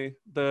 very funny.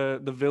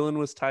 The villain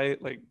was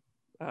tight, like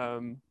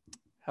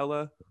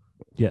Hela.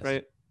 Yes.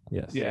 Right.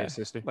 Yes. Yeah.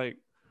 Sister. Like.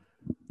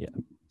 Yeah.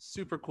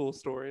 Super cool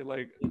story.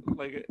 Like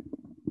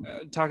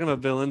talking about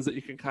villains that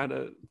you can kind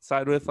of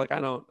side with. Like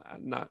I'm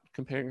not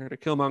comparing her to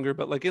Killmonger,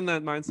 but like in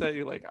that mindset,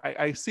 you're like,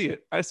 I see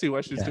it. I see why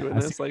she's doing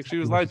this. Like she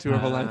was lied to her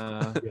whole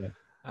life.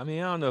 I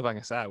mean, I don't know if I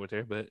can side with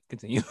her, but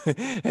continue.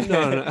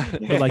 No.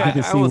 But like you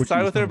can see, I won't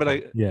side with her, but I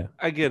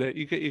get it.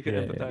 You can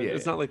empathize. Yeah.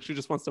 It's not like she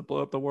just wants to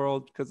blow up the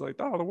world because like,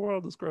 oh, the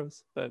world is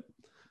gross. But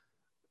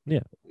yeah.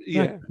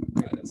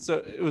 So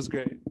it was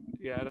great.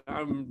 Yeah,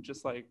 I'm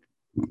just like,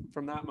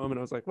 from that moment,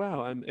 I was like,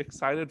 wow, I'm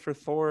excited for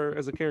Thor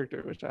as a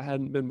character, which I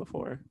hadn't been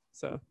before.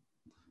 So,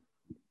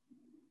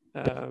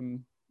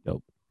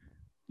 dope.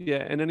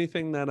 Yeah, and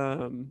anything that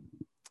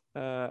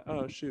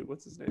oh shoot,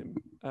 what's his name?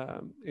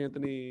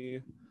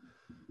 Anthony.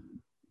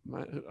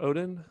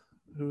 Odin,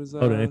 who was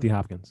Anthony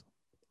Hopkins.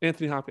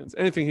 Anthony Hopkins.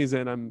 Anything he's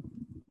in, I'm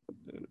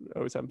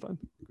always having fun.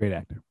 Great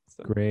actor.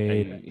 So,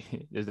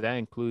 Great. Does that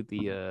include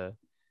the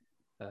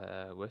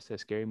what's that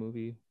scary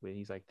movie when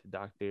he's like the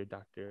doctor?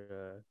 Dang.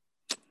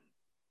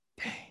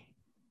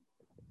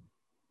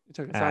 You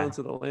talking Silence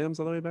of the Lambs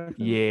all the way back?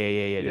 Then?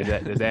 Yeah.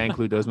 Does that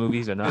include those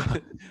movies or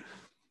not?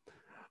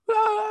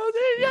 Oh,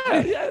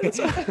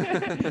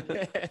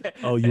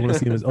 you want to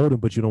see him as Odin,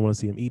 but you don't want to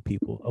see him eat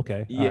people.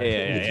 Okay. Yeah.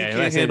 If you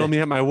can't handle me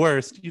at my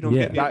worst, you don't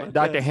get me.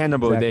 Dr.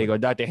 Hannibal. Exactly. There you go.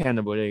 Dr.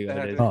 Hannibal. There you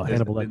go. Oh,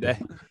 Hannibal Lecter.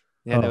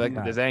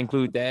 Does that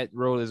include that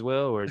role as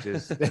well, or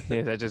just is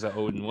that just an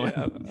Odin one?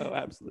 Yeah,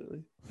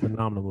 absolutely.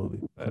 Phenomenal movie.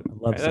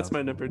 That's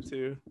my number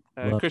 2.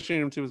 Christian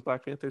number 2 was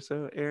Black Panther.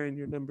 So Aaron,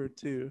 your number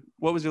 2.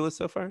 What was your list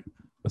so far?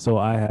 So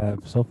I have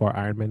so far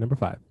Iron Man number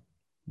 5.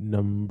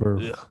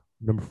 Number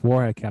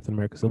 4 I had Captain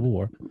America: Civil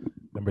War.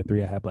 Number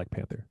 3 I had Black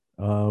Panther.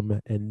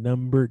 And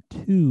number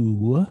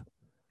 2 I'm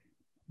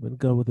gonna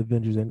go with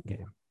Avengers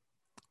Endgame.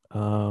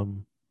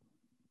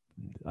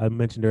 I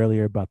mentioned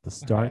earlier about the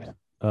start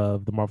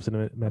of the Marvel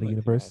Cinematic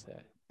Universe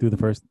through the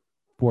first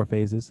 4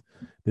 phases.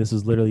 This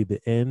is literally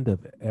the end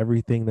of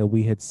everything that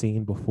we had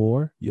seen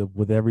before.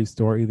 With every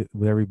story,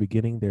 with every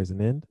beginning, there's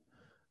an end.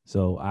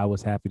 So I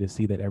was happy to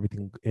see that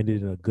everything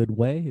ended in a good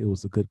way. It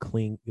was a good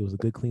clean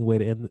way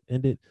to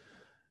end it.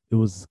 It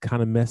was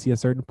kind of messy at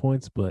certain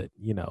points, but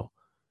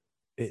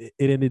it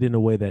ended in a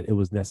way that it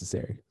was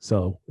necessary.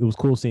 So it was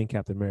cool seeing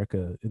Captain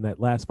America in that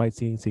last fight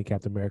scene, seeing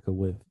Captain America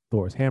with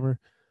Thor's hammer.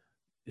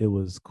 It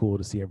was cool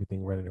to see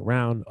everything running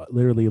around.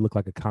 Literally, it looked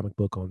like a comic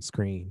book on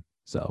screen.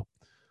 So,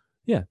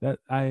 yeah, that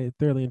I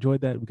thoroughly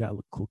enjoyed that. We got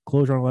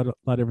closure on a lot of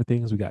different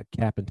things. We got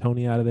Cap and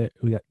Tony out of there.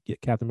 We got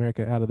Captain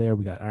America out of there.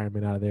 We got Iron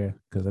Man out of there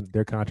because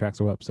their contracts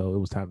were up. So it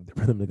was time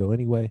for them to go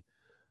anyway.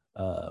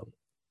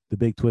 The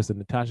big twist of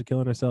Natasha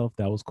killing herself,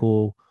 that was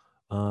cool.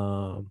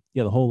 The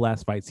whole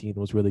last fight scene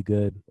was really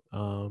good.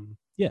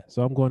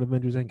 So I'm going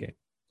Avengers Endgame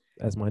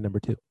as my number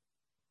 2.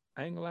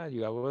 I ain't gonna lie to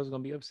you, I was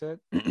gonna be upset,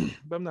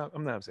 but I'm not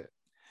upset.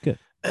 Good.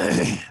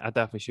 I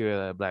thought for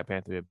sure Black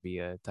Panther would be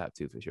a top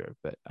 2 for sure,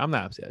 but I'm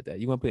not upset at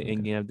that. You want to put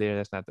Endgame up there?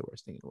 That's not the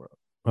worst thing in the world.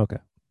 Okay.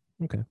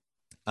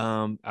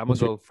 I'm gonna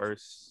go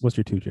first. What's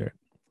your 2, Jared?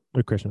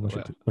 Or Christian? What's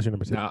your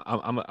number 2? No,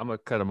 I'm gonna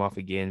cut them off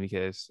again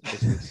because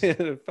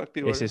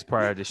it's just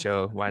part of the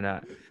show. Why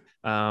not?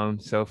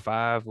 So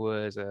 5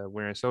 was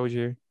Winter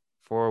Soldier,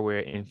 4 were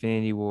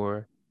Infinity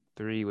War,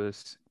 3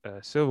 was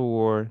Civil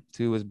War,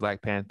 2 was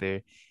Black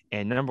Panther,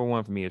 and number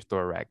 1 for me is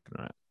Thor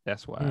Ragnarok.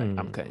 That's why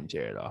I'm cutting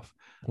Jared off.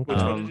 Which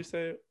one did you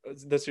say?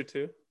 That's your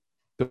 2?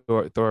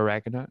 Thor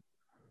Ragnarok.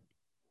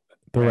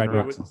 Thor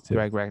Ragnarok.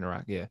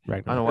 Ragnarok. Yeah.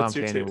 Ragnarok. I don't know why I'm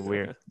saying it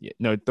weird. Okay. Yeah.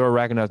 No, Thor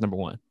Ragnarok is number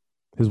 1.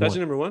 That's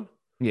your number 1?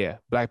 Yeah.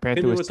 Black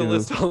Panther was 2. The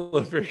list all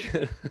over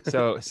again.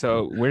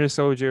 so Winter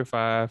Soldier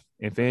 5,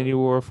 Infinity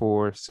War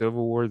 4,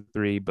 Civil War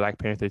 3, Black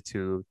Panther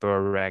 2,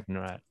 Thor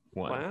Ragnarok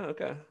 1. Wow.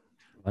 Okay.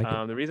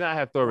 The reason I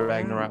have Thor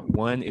Ragnarok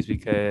 1 is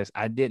because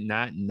I did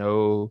not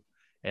know,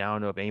 and I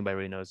don't know if anybody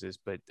really knows this,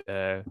 but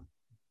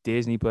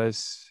Disney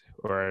Plus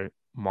or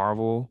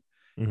Marvel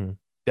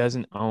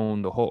doesn't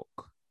own the Hulk.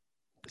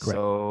 Correct.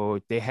 So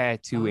they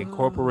had to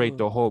incorporate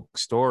the Hulk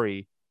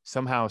story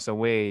somehow, some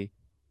way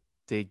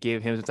to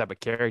give him some type of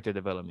character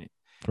development.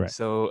 Correct.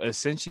 So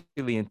essentially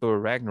in Thor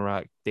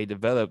Ragnarok, they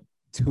developed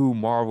 2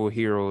 Marvel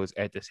heroes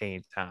at the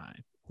same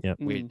time. Yep.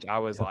 Which I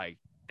was like,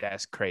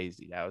 that's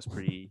crazy. That was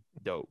pretty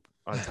dope.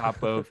 On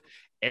top of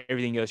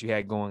everything else you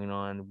had going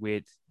on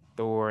with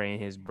Thor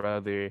and his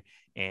brother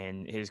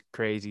and his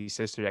crazy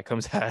sister that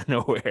comes out of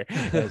nowhere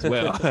as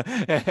well.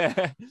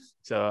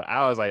 So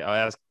I was like,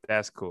 oh,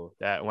 that's cool.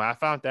 That when I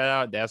found that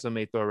out, that's what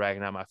made Thor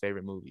Ragnarok my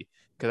favorite movie,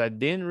 because I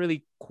didn't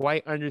really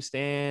quite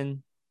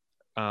understand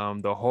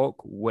the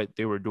Hulk, what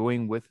they were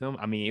doing with him.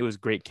 I mean, it was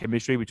great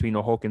chemistry between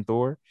the Hulk and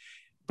Thor,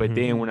 but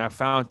then when I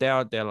found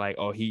out that like,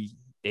 oh,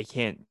 they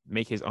can't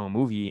make his own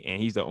movie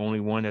and he's the only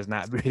one that's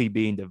not really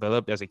being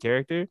developed as a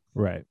character,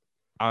 right?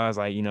 I was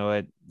like, you know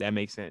what, that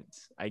makes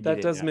sense.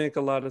 That does make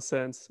a lot of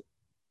sense.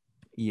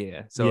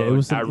 Yeah. So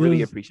I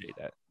really appreciate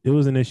that. It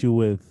was an issue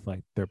with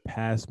like their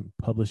past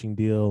publishing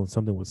deal,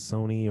 something with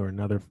Sony or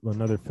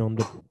another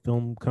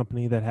film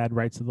company that had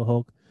rights to the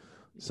Hulk.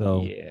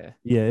 So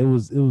it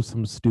was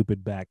some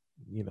stupid back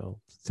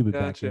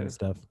end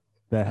stuff.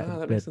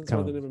 That makes sense.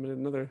 Why they never made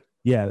another.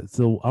 Yeah.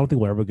 So I don't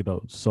think we'll ever get a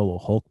solo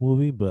Hulk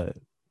movie, but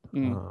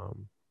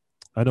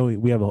I know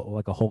we have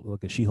a Hulk,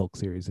 like a She-Hulk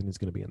series, and it's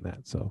going to be in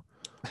that. So.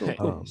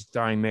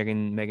 Starring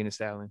Megan Thee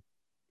Stallion.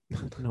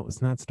 No,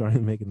 it's not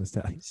starring Megan Thee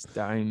Stallion.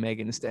 Starring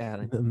Megan Thee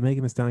Stallion.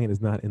 Megan Thee Stallion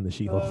is not in the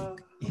She-Hulk.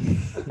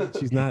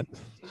 She's not.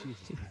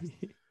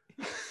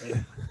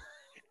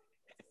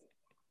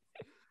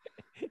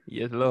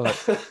 Yes, Lord.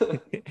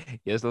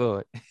 Yes,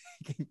 Lord.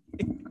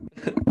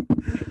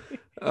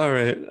 All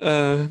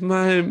right.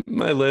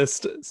 My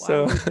list.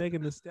 Why would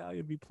Megan Thee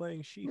Stallion be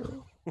playing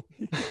She-Hulk?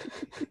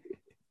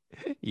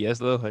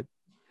 Yes, Lord.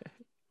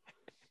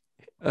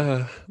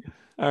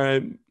 All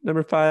right,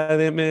 number 5,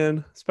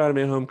 Ant-Man,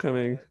 Spider-Man: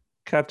 Homecoming,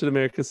 Captain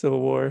America: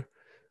 Civil War,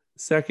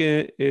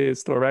 Second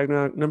is Thor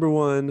Ragnarok. Number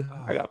one,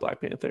 I got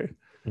Black Panther.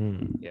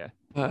 Yeah.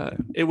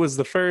 It was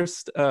the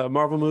first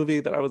Marvel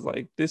movie that I was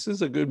like, this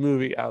is a good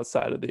movie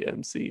outside of the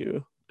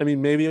MCU. I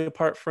mean, maybe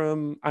apart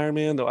from Iron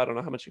Man, though I don't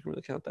know how much you can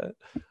really count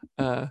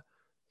that.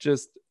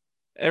 Just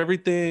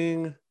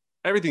everything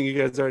you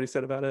guys already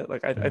said about it.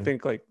 Like I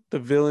think like the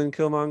villain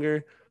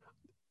Killmonger,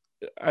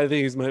 I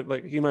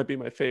think he might be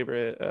my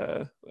favorite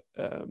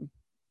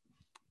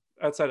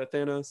outside of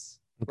Thanos.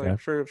 Okay.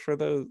 Like for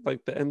the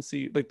like the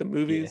MCU, like the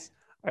movies,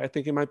 I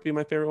think it might be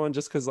my favorite one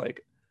just because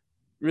like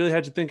really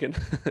had you thinking.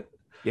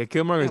 Yeah,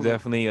 Killmonger is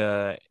definitely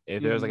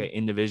if there's like an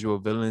individual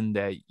villain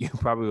that you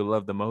probably would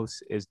love the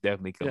most, it's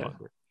definitely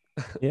Killmonger.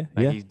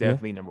 He's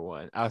definitely number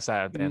one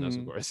outside of Thanos,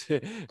 of course.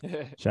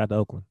 Shout out to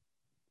Oakland.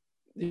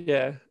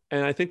 Yeah,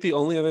 and I think the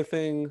only other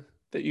thing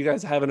that you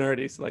guys haven't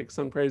already like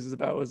sung praises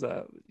about was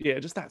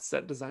just that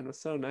set design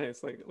was so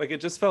nice. Like it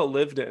just felt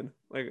lived in.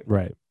 Like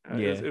right.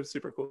 It was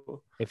super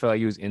cool. It felt like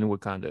he was in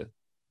Wakanda.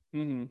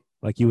 Mm-hmm.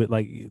 Like you would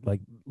like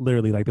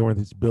literally like they weren't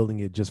just building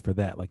it just for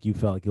that. Like you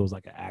felt like it was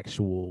like an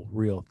actual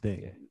real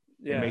thing.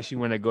 Yeah. It makes you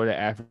want to go to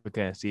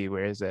Africa and see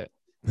where is that.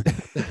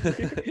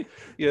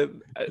 Yeah,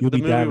 You'll the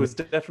movie was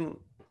definitely.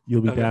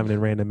 You'll be diving in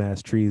random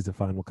ass trees to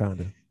find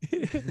Wakanda.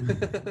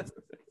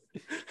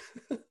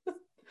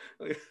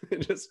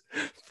 Just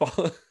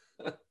fall.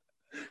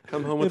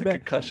 Come home with a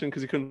concussion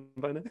because you couldn't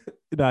find it.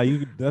 Nah,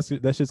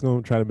 that's just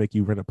gonna try to make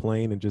you rent a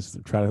plane and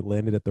just try to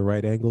land it at the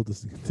right angle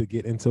to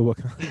get into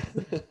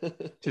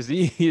Wakanda. Just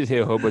you just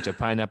hit a whole bunch of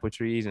pineapple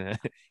trees and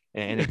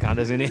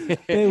anacondas in it.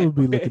 They would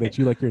be looking at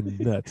you like you're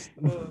nuts.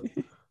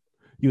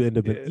 You'll end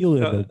up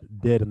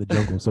dead in the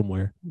jungle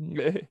somewhere.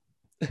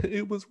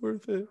 It was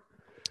worth it.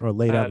 Or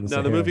laid out in the No,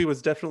 Sahara. the movie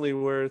was definitely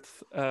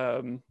worth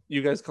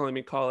you guys calling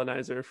me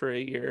colonizer for a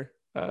year.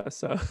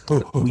 So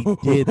we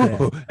did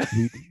that.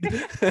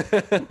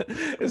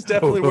 It's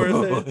definitely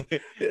worth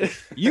it.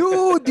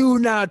 You do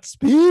not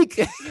speak.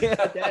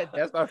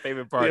 That's my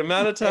favorite part. The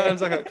amount of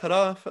times I got cut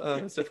off,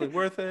 it's definitely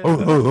worth it.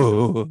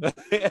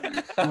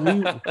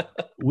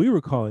 We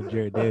were calling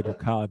Jared Daniel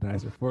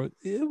colonizer for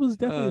it was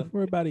definitely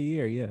for about a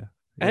year. Yeah.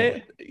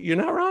 Hey, you're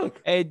not wrong.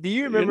 Hey, do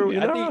you remember?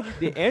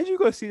 Did Andrew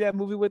go see that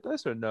movie with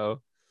us or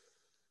no?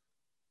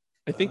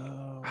 I think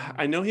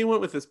I know he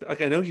went with his.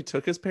 Like I know he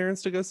took his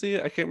parents to go see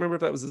it. I can't remember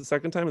if that was the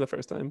second time or the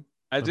first time.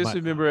 I just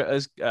remember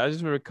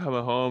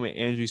coming home and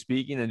Andrew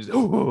speaking and just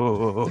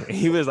and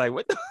he was like,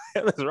 "What the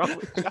hell is wrong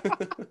with you?"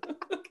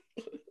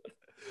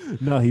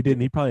 No, he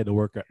didn't. He probably had to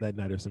work that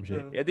night or some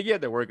shit. Yeah, I think he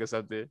had to work or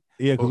something.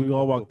 Yeah, because we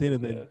all walked in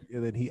and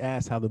then he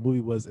asked how the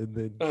movie was, and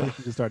then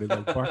he just started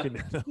like barking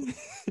at us.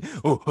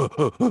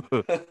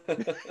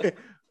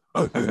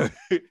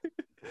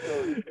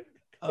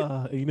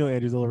 You know,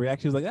 Andrew's little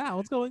reaction was like,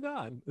 what's going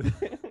on?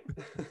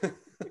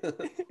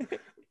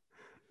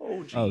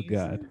 Oh, geez. Oh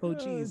God. Oh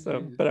geez.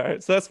 But all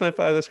right, so that's my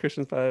 5. That's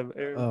Christian's 5.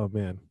 Aaron, oh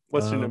man.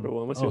 What's your number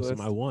 1? What's your list?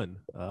 So my 1.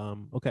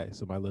 Okay,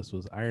 so my list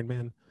was Iron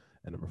Man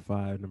at number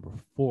 5. Number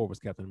 4 was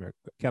Captain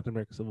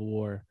America Civil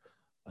War.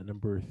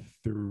 Number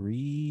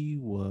 3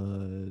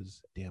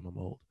 was I'm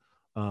old.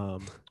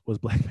 Was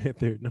Black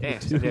Panther. Number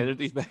 2.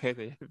 2 is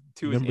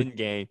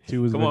Endgame.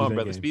 2 is Come on,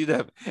 brother, Endgame. speed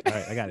up. All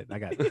right, I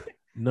got it.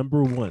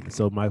 Number 1.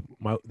 So my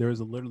there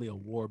was literally a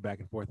war back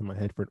and forth in my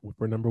head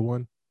for number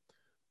 1.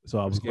 So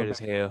I was scared as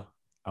hell.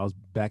 I was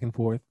back and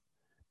forth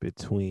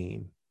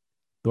between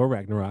Thor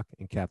Ragnarok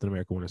and Captain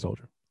America Winter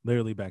Soldier.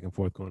 Literally back and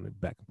forth, going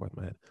back and forth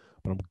in my head.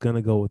 But I'm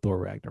gonna go with Thor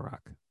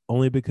Ragnarok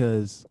only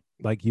because,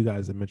 like you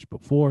guys had mentioned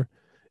before,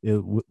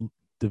 it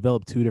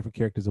developed 2 different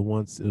characters at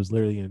once. It was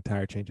literally an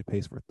entire change of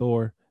pace for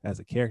Thor as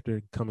a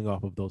character, coming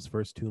off of those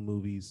first 2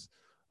 movies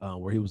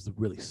where he was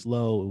really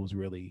slow. It was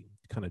really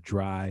kind of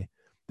dry.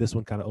 This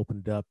one kind of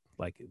opened up,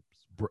 like it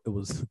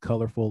was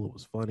colorful. It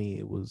was funny.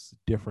 It was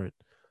different.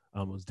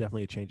 It was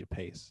definitely a change of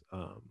pace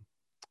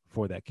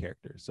for that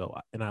character. So,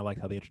 and I like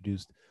how they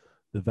introduced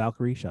the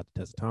Valkyrie. Shout out to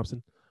Tessa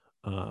Thompson.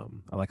 I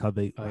like how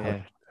they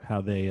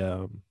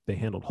they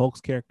handled Hulk's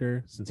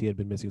character since he had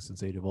been missing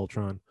since Age of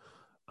Ultron.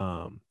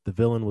 The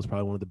villain was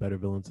probably one of the better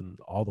villains in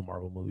all the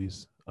Marvel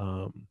movies.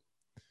 And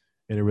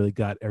it really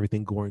got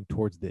everything going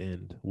towards the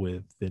end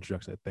with the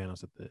introduction of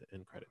Thanos at the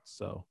end credits.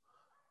 So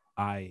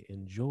I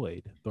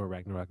enjoyed Thor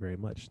Ragnarok very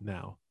much.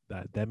 Now,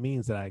 that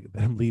means that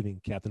I'm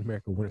leaving Captain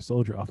America Winter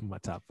Soldier off of my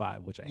top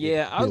 5, which I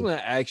was going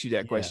to ask you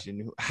that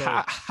question.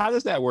 So, how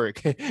does that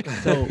work?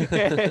 So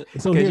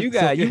you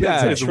got it's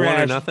 1 or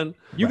trash nothing.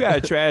 You got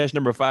a trash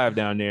number 5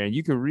 down there, and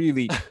you can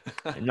really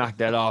knock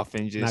that off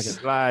and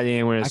just slide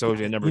in Winter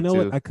Soldier at number 2.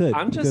 What? I could.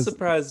 I'm just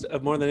surprised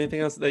more than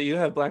anything else that you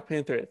have Black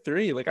Panther at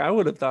 3. Like I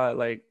would have thought,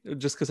 like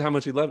just because how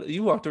much you loved it,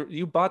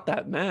 you bought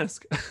that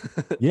mask.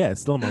 Yeah,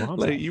 it's still in my mom's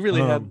like house. you really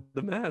had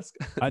the mask.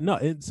 I know.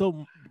 And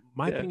so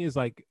my thing is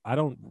like I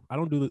don't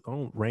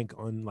rank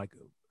on like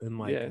in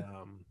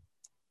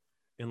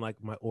like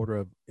my order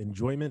of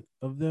enjoyment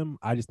of them.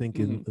 I just think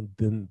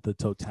in the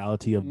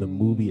totality of the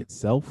movie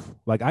itself,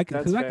 like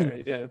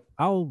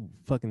I'll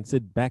fucking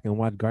sit back and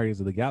watch Guardians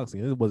of the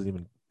Galaxy. That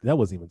wasn't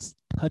even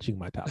touching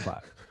my top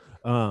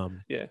 5.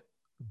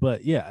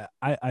 but yeah,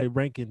 I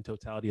rank in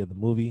totality of the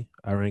movie.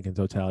 I rank in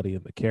totality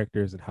of the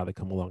characters and how they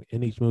come along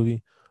in each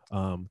movie.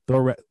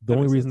 The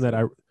only reason that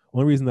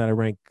I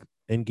rank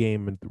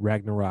Endgame and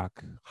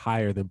Ragnarok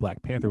higher than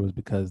Black Panther was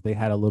because they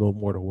had a little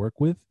more to work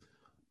with.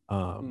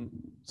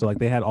 So like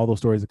they had all those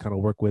stories to kind of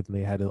work with, and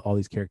they had all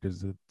these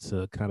characters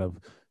to kind of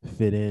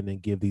fit in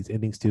and give these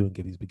endings to and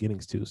give these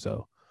beginnings to.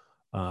 So,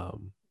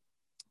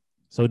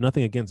 so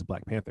nothing against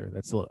Black Panther.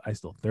 I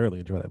still thoroughly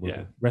enjoy that movie.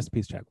 Yeah. Rest in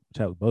peace,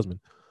 Chadwick Boseman.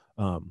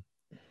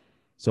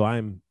 So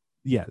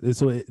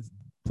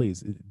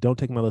please don't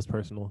take my list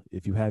personal.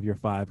 If you have your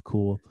 5,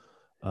 cool.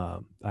 I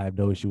have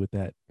no issue with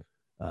that.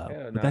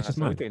 But that's just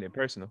mine. Taking it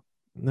personal.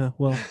 No,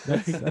 well,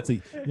 that's a that's a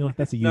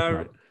you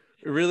problem.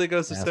 It really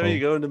goes to Asshole. show you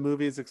go into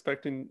movies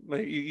expecting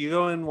like you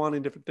go in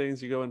wanting different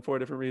things. You go in for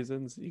different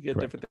reasons. You get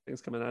Correct. different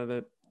things coming out of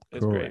it.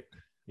 It's Correct.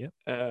 great.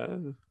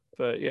 Yep.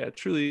 But yeah,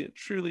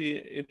 truly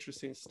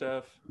interesting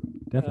stuff.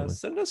 Definitely.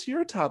 Send us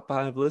your top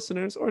 5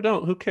 listeners, or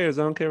don't. Who cares?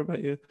 I don't care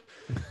about you.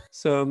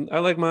 So I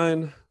like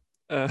mine.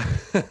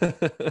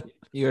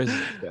 Yours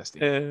is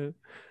disgusting.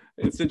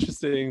 It's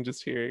interesting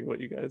just hearing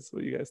what you guys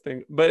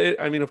think. But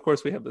I mean, of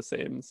course, we have the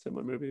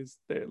similar movies.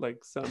 They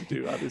like some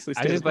do obviously.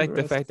 I just like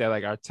the fact that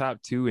like our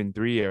top 2 and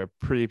 3 are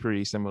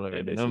pretty similar.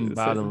 Yeah,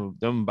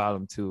 them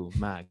bottom 2,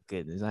 my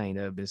goodness, I ain't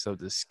never been so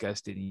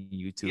disgusted in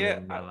you two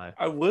in my life.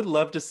 I would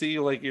love to see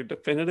like your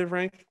definitive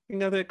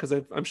ranking of it, because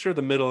I'm sure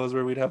the middle is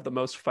where we'd have the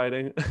most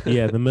fighting.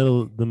 Yeah, the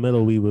middle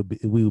we would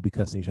be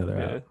cussing each other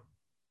out.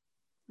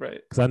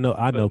 Right. Because I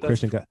know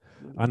Christian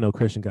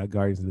got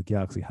Guardians of the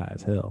Galaxy high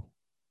as hell.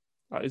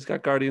 He's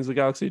got Guardians of the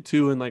Galaxy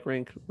 2 and like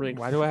rank.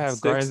 Why do I have 6?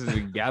 Guardians of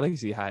the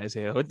Galaxy high as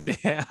hell? What the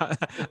hell?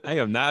 I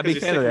am not a big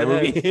fan you're of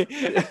that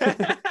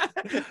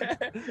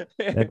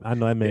movie. I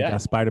know that man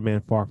got Spider-Man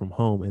Far From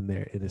Home in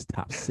there in his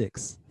top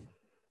 6.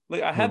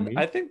 Like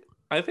I think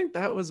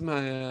that was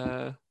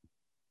my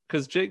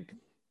because Jake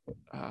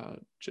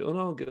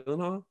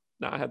Gyllenhaal.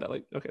 No, I had that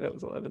like okay, that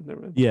was 11.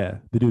 Never mind. Yeah,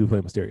 the dude who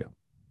played Mysterio.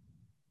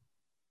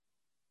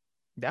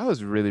 That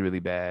was really, really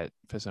bad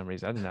for some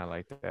reason. I did not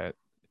like that.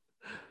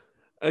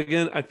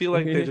 Again, I feel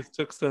like they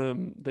took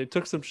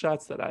some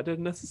shots that I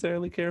didn't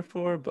necessarily care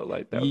for, but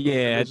like that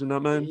was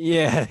not mine.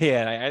 Yeah.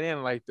 I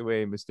didn't like the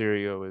way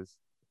Mysterio was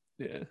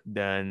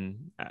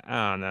done.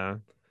 I don't know.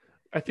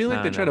 I feel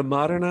like they try to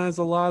modernize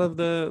a lot of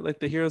the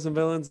heroes and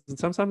villains, and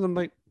sometimes I'm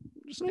like,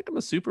 just make him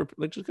a super,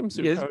 like just give him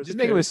superpowers. Just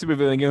make him a super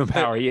villain, give him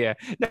power. Yeah,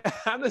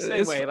 I'm the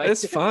same way. Like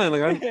it's fine.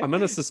 Like I'm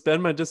gonna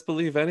suspend my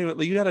disbelief anyway.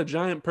 Like you got a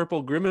giant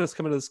purple grimace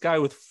coming to the sky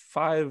with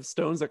 5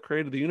 stones that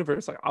created the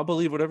universe. Like I'll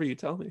believe whatever you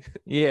tell me.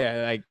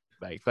 Yeah,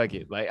 like fuck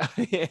it. Like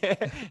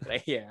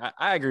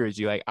I agree with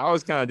you. Like I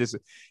was kind of just,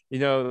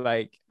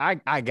 like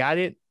I got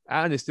it.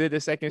 I understood the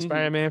 2nd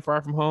Spider-Man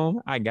Far From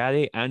Home. I got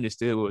it. I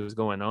understood what was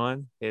going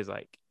on. His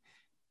like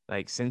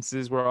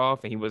senses were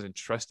off, and he wasn't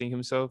trusting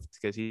himself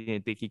because he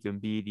didn't think he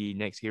could be the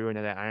next hero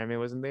now that Iron Man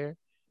wasn't there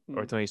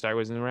or Tony Stark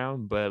wasn't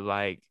around. But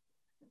like,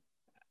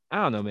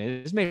 I don't know,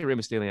 man. Just make Rey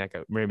Mysterio like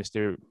a Rey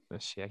Mysterio. Oh,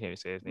 shit, I can't even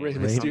say his name. Rey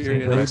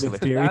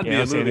Mysterio.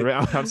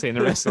 Yeah, I'm saying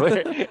the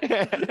wrestler.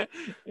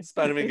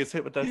 Spider-Man gets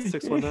hit with that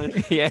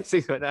 619. Yeah,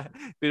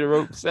 619 through the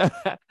ropes.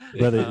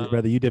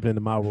 brother, you dipped into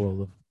my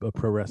world of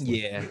pro wrestling.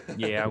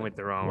 Yeah, I went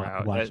the wrong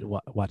route.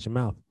 Watch your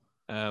mouth.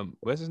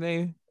 What's his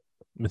name?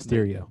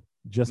 Mysterio.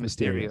 Just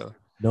Mysterio.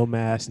 No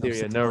mask.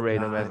 Mysterio, no Rey,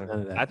 no mask.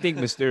 I think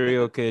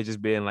Mysterio could have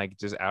just been like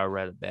just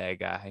outright a bad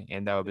guy,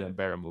 and that would have been a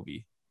better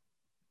movie.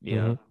 You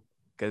know,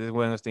 because it's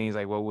one of those things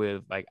like what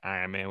would like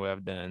Iron Man would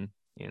have done.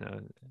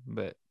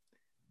 But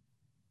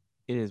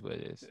it is what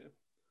it is. Yeah.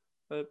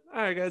 But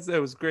all right, guys, that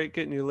was great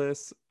getting your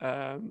list.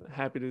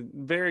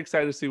 Very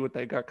excited to see what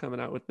they got coming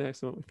out with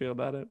next and what we feel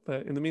about it.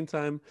 But in the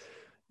meantime,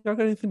 y'all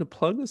got anything to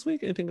plug this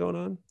week? Anything going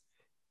on?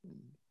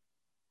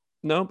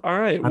 Nope. All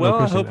right. Well,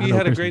 I hope you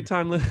had a great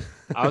time.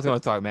 I was going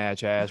to talk mad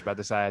trash, but I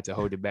decided to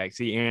hold it back.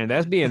 See, Aaron,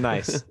 that's being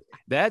nice.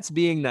 That's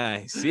being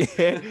nice.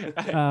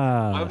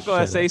 I was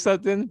going to say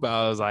something, but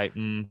I was like,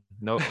 nope,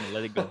 I'm going to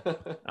let it go.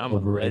 I'm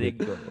going to let it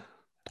go.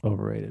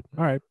 Overrated.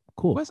 All right,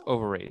 cool. What's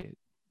overrated?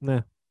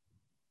 Nah.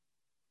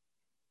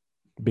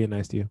 Being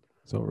nice to you.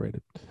 It's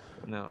overrated.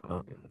 No.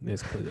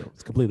 It's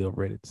completely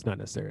overrated. It's not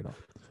necessary at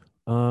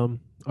all.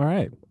 All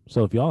right.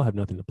 So if y'all have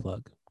nothing to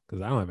plug,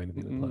 because I don't have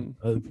anything to plug.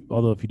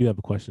 Although if you do have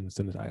a question,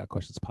 send it to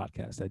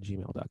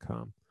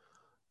IGotQuestionspodcast@gmail.com.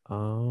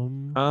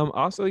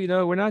 Also,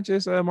 we're not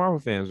just Marvel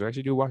fans. We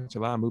actually do watch a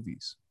lot of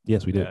movies.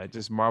 Yes, we do.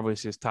 Just Marvel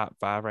is just top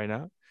 5 right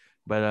now.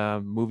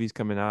 But movies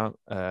coming out,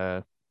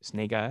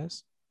 Snake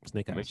Eyes. I'm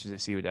interested to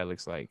see what that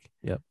looks like.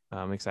 Yep.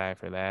 I'm excited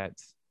for that.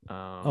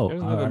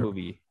 There's another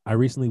movie. I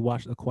recently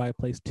watched A Quiet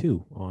Place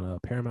 2 on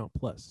Paramount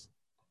Plus.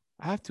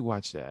 I have to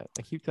watch that.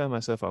 I keep telling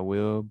myself I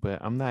will, but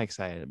I'm not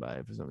excited about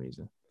it for some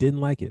reason.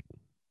 Didn't like it.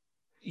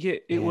 Yeah,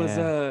 it was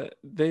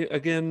they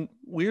again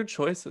weird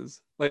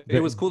choices. Like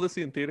it was cool to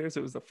see in theaters.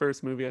 It was the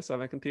first movie I saw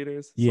back in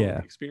theaters. So the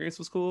experience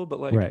was cool, but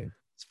like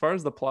as far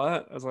as the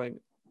plot, I was like,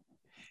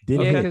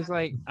 because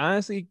like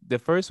honestly, the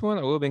first one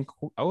I would have been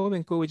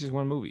cool with just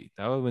one movie.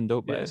 That would have been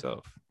dope by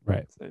itself.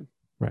 Right. Same.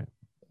 Right.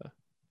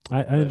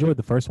 I enjoyed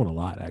the first one a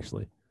lot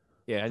actually.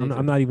 Yeah,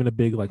 I'm not even a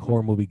big like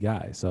horror movie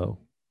guy, so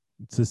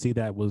to see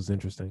that was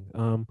interesting.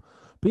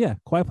 But yeah,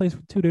 Quiet Place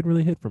 2 didn't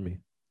really hit for me.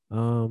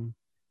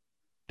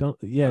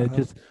 It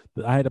just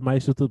I had my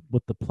issues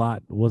with the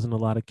plot. There wasn't a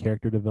lot of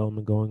character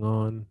development going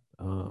on.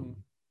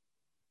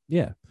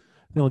 Yeah,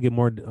 I think I'll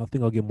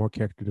get more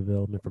character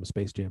development from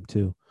Space Jam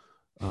 2.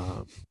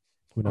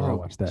 Whenever I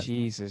watch that.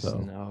 Jesus, So,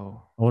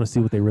 no. I want to see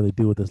what they really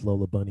do with this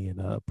Lola Bunny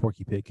and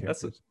Porky Pig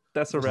characters.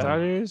 That's a For wrap.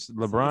 starters,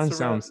 LeBron That's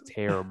a wrap. sounds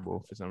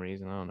terrible for some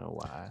reason. I don't know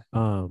why.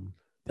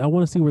 I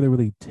want to see where they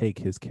really take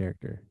his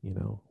character. You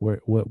know,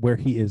 where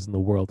he is in the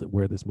world,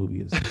 where this movie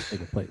is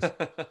taking place. I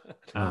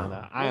don't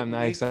know. I am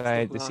not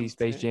excited to see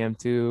Space Jam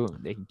 2.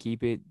 They can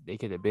keep it. They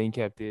could have been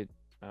kept it.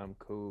 I'm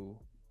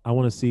cool. I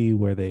want to see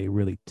where they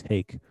really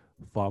take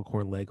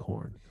Foghorn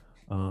Leghorn,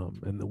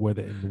 and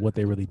what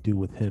they really do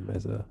with him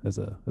as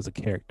a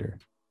character.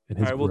 And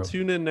his All right, we'll growth.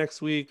 tune in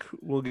next week.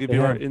 We'll give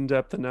you our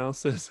in-depth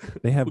analysis.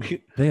 They have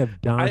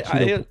Don.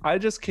 I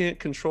just can't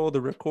control the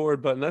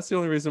record button. That's the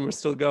only reason we're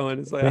still going.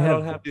 Is like I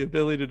don't have the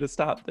ability to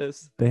stop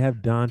this. They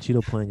have Don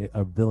Cheadle playing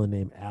a villain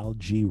named Al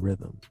G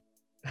Rhythm.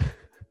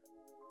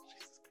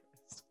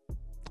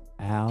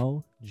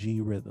 Al G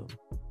Rhythm.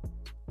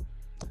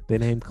 They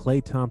named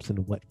Klay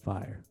Thompson Wet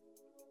Fire.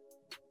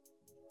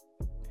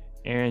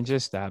 Aaron,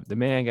 just stop. The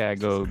man gotta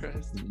go.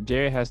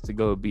 Jared has to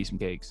go beat some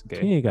cakes.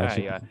 Okay. He ain't got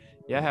shit.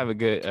 Y'all have a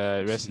good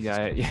rest of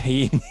y'all.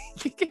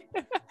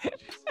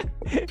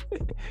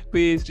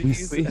 Please,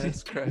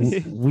 Jesus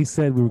Christ. We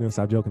said we were gonna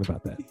stop joking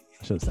about that.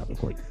 I should have stopped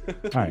recording.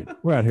 All right,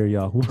 we're out here,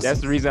 y'all. That's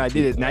the reason I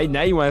did it.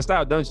 Now you want to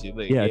stop, don't you?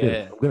 Like, I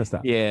did. I'm gonna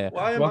stop. Yeah.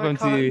 Why am I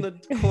caught in the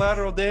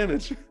collateral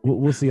damage?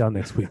 We'll see y'all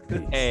next week.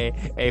 Peace.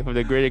 Hey, for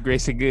the greater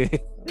grace of good.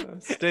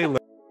 Stay low.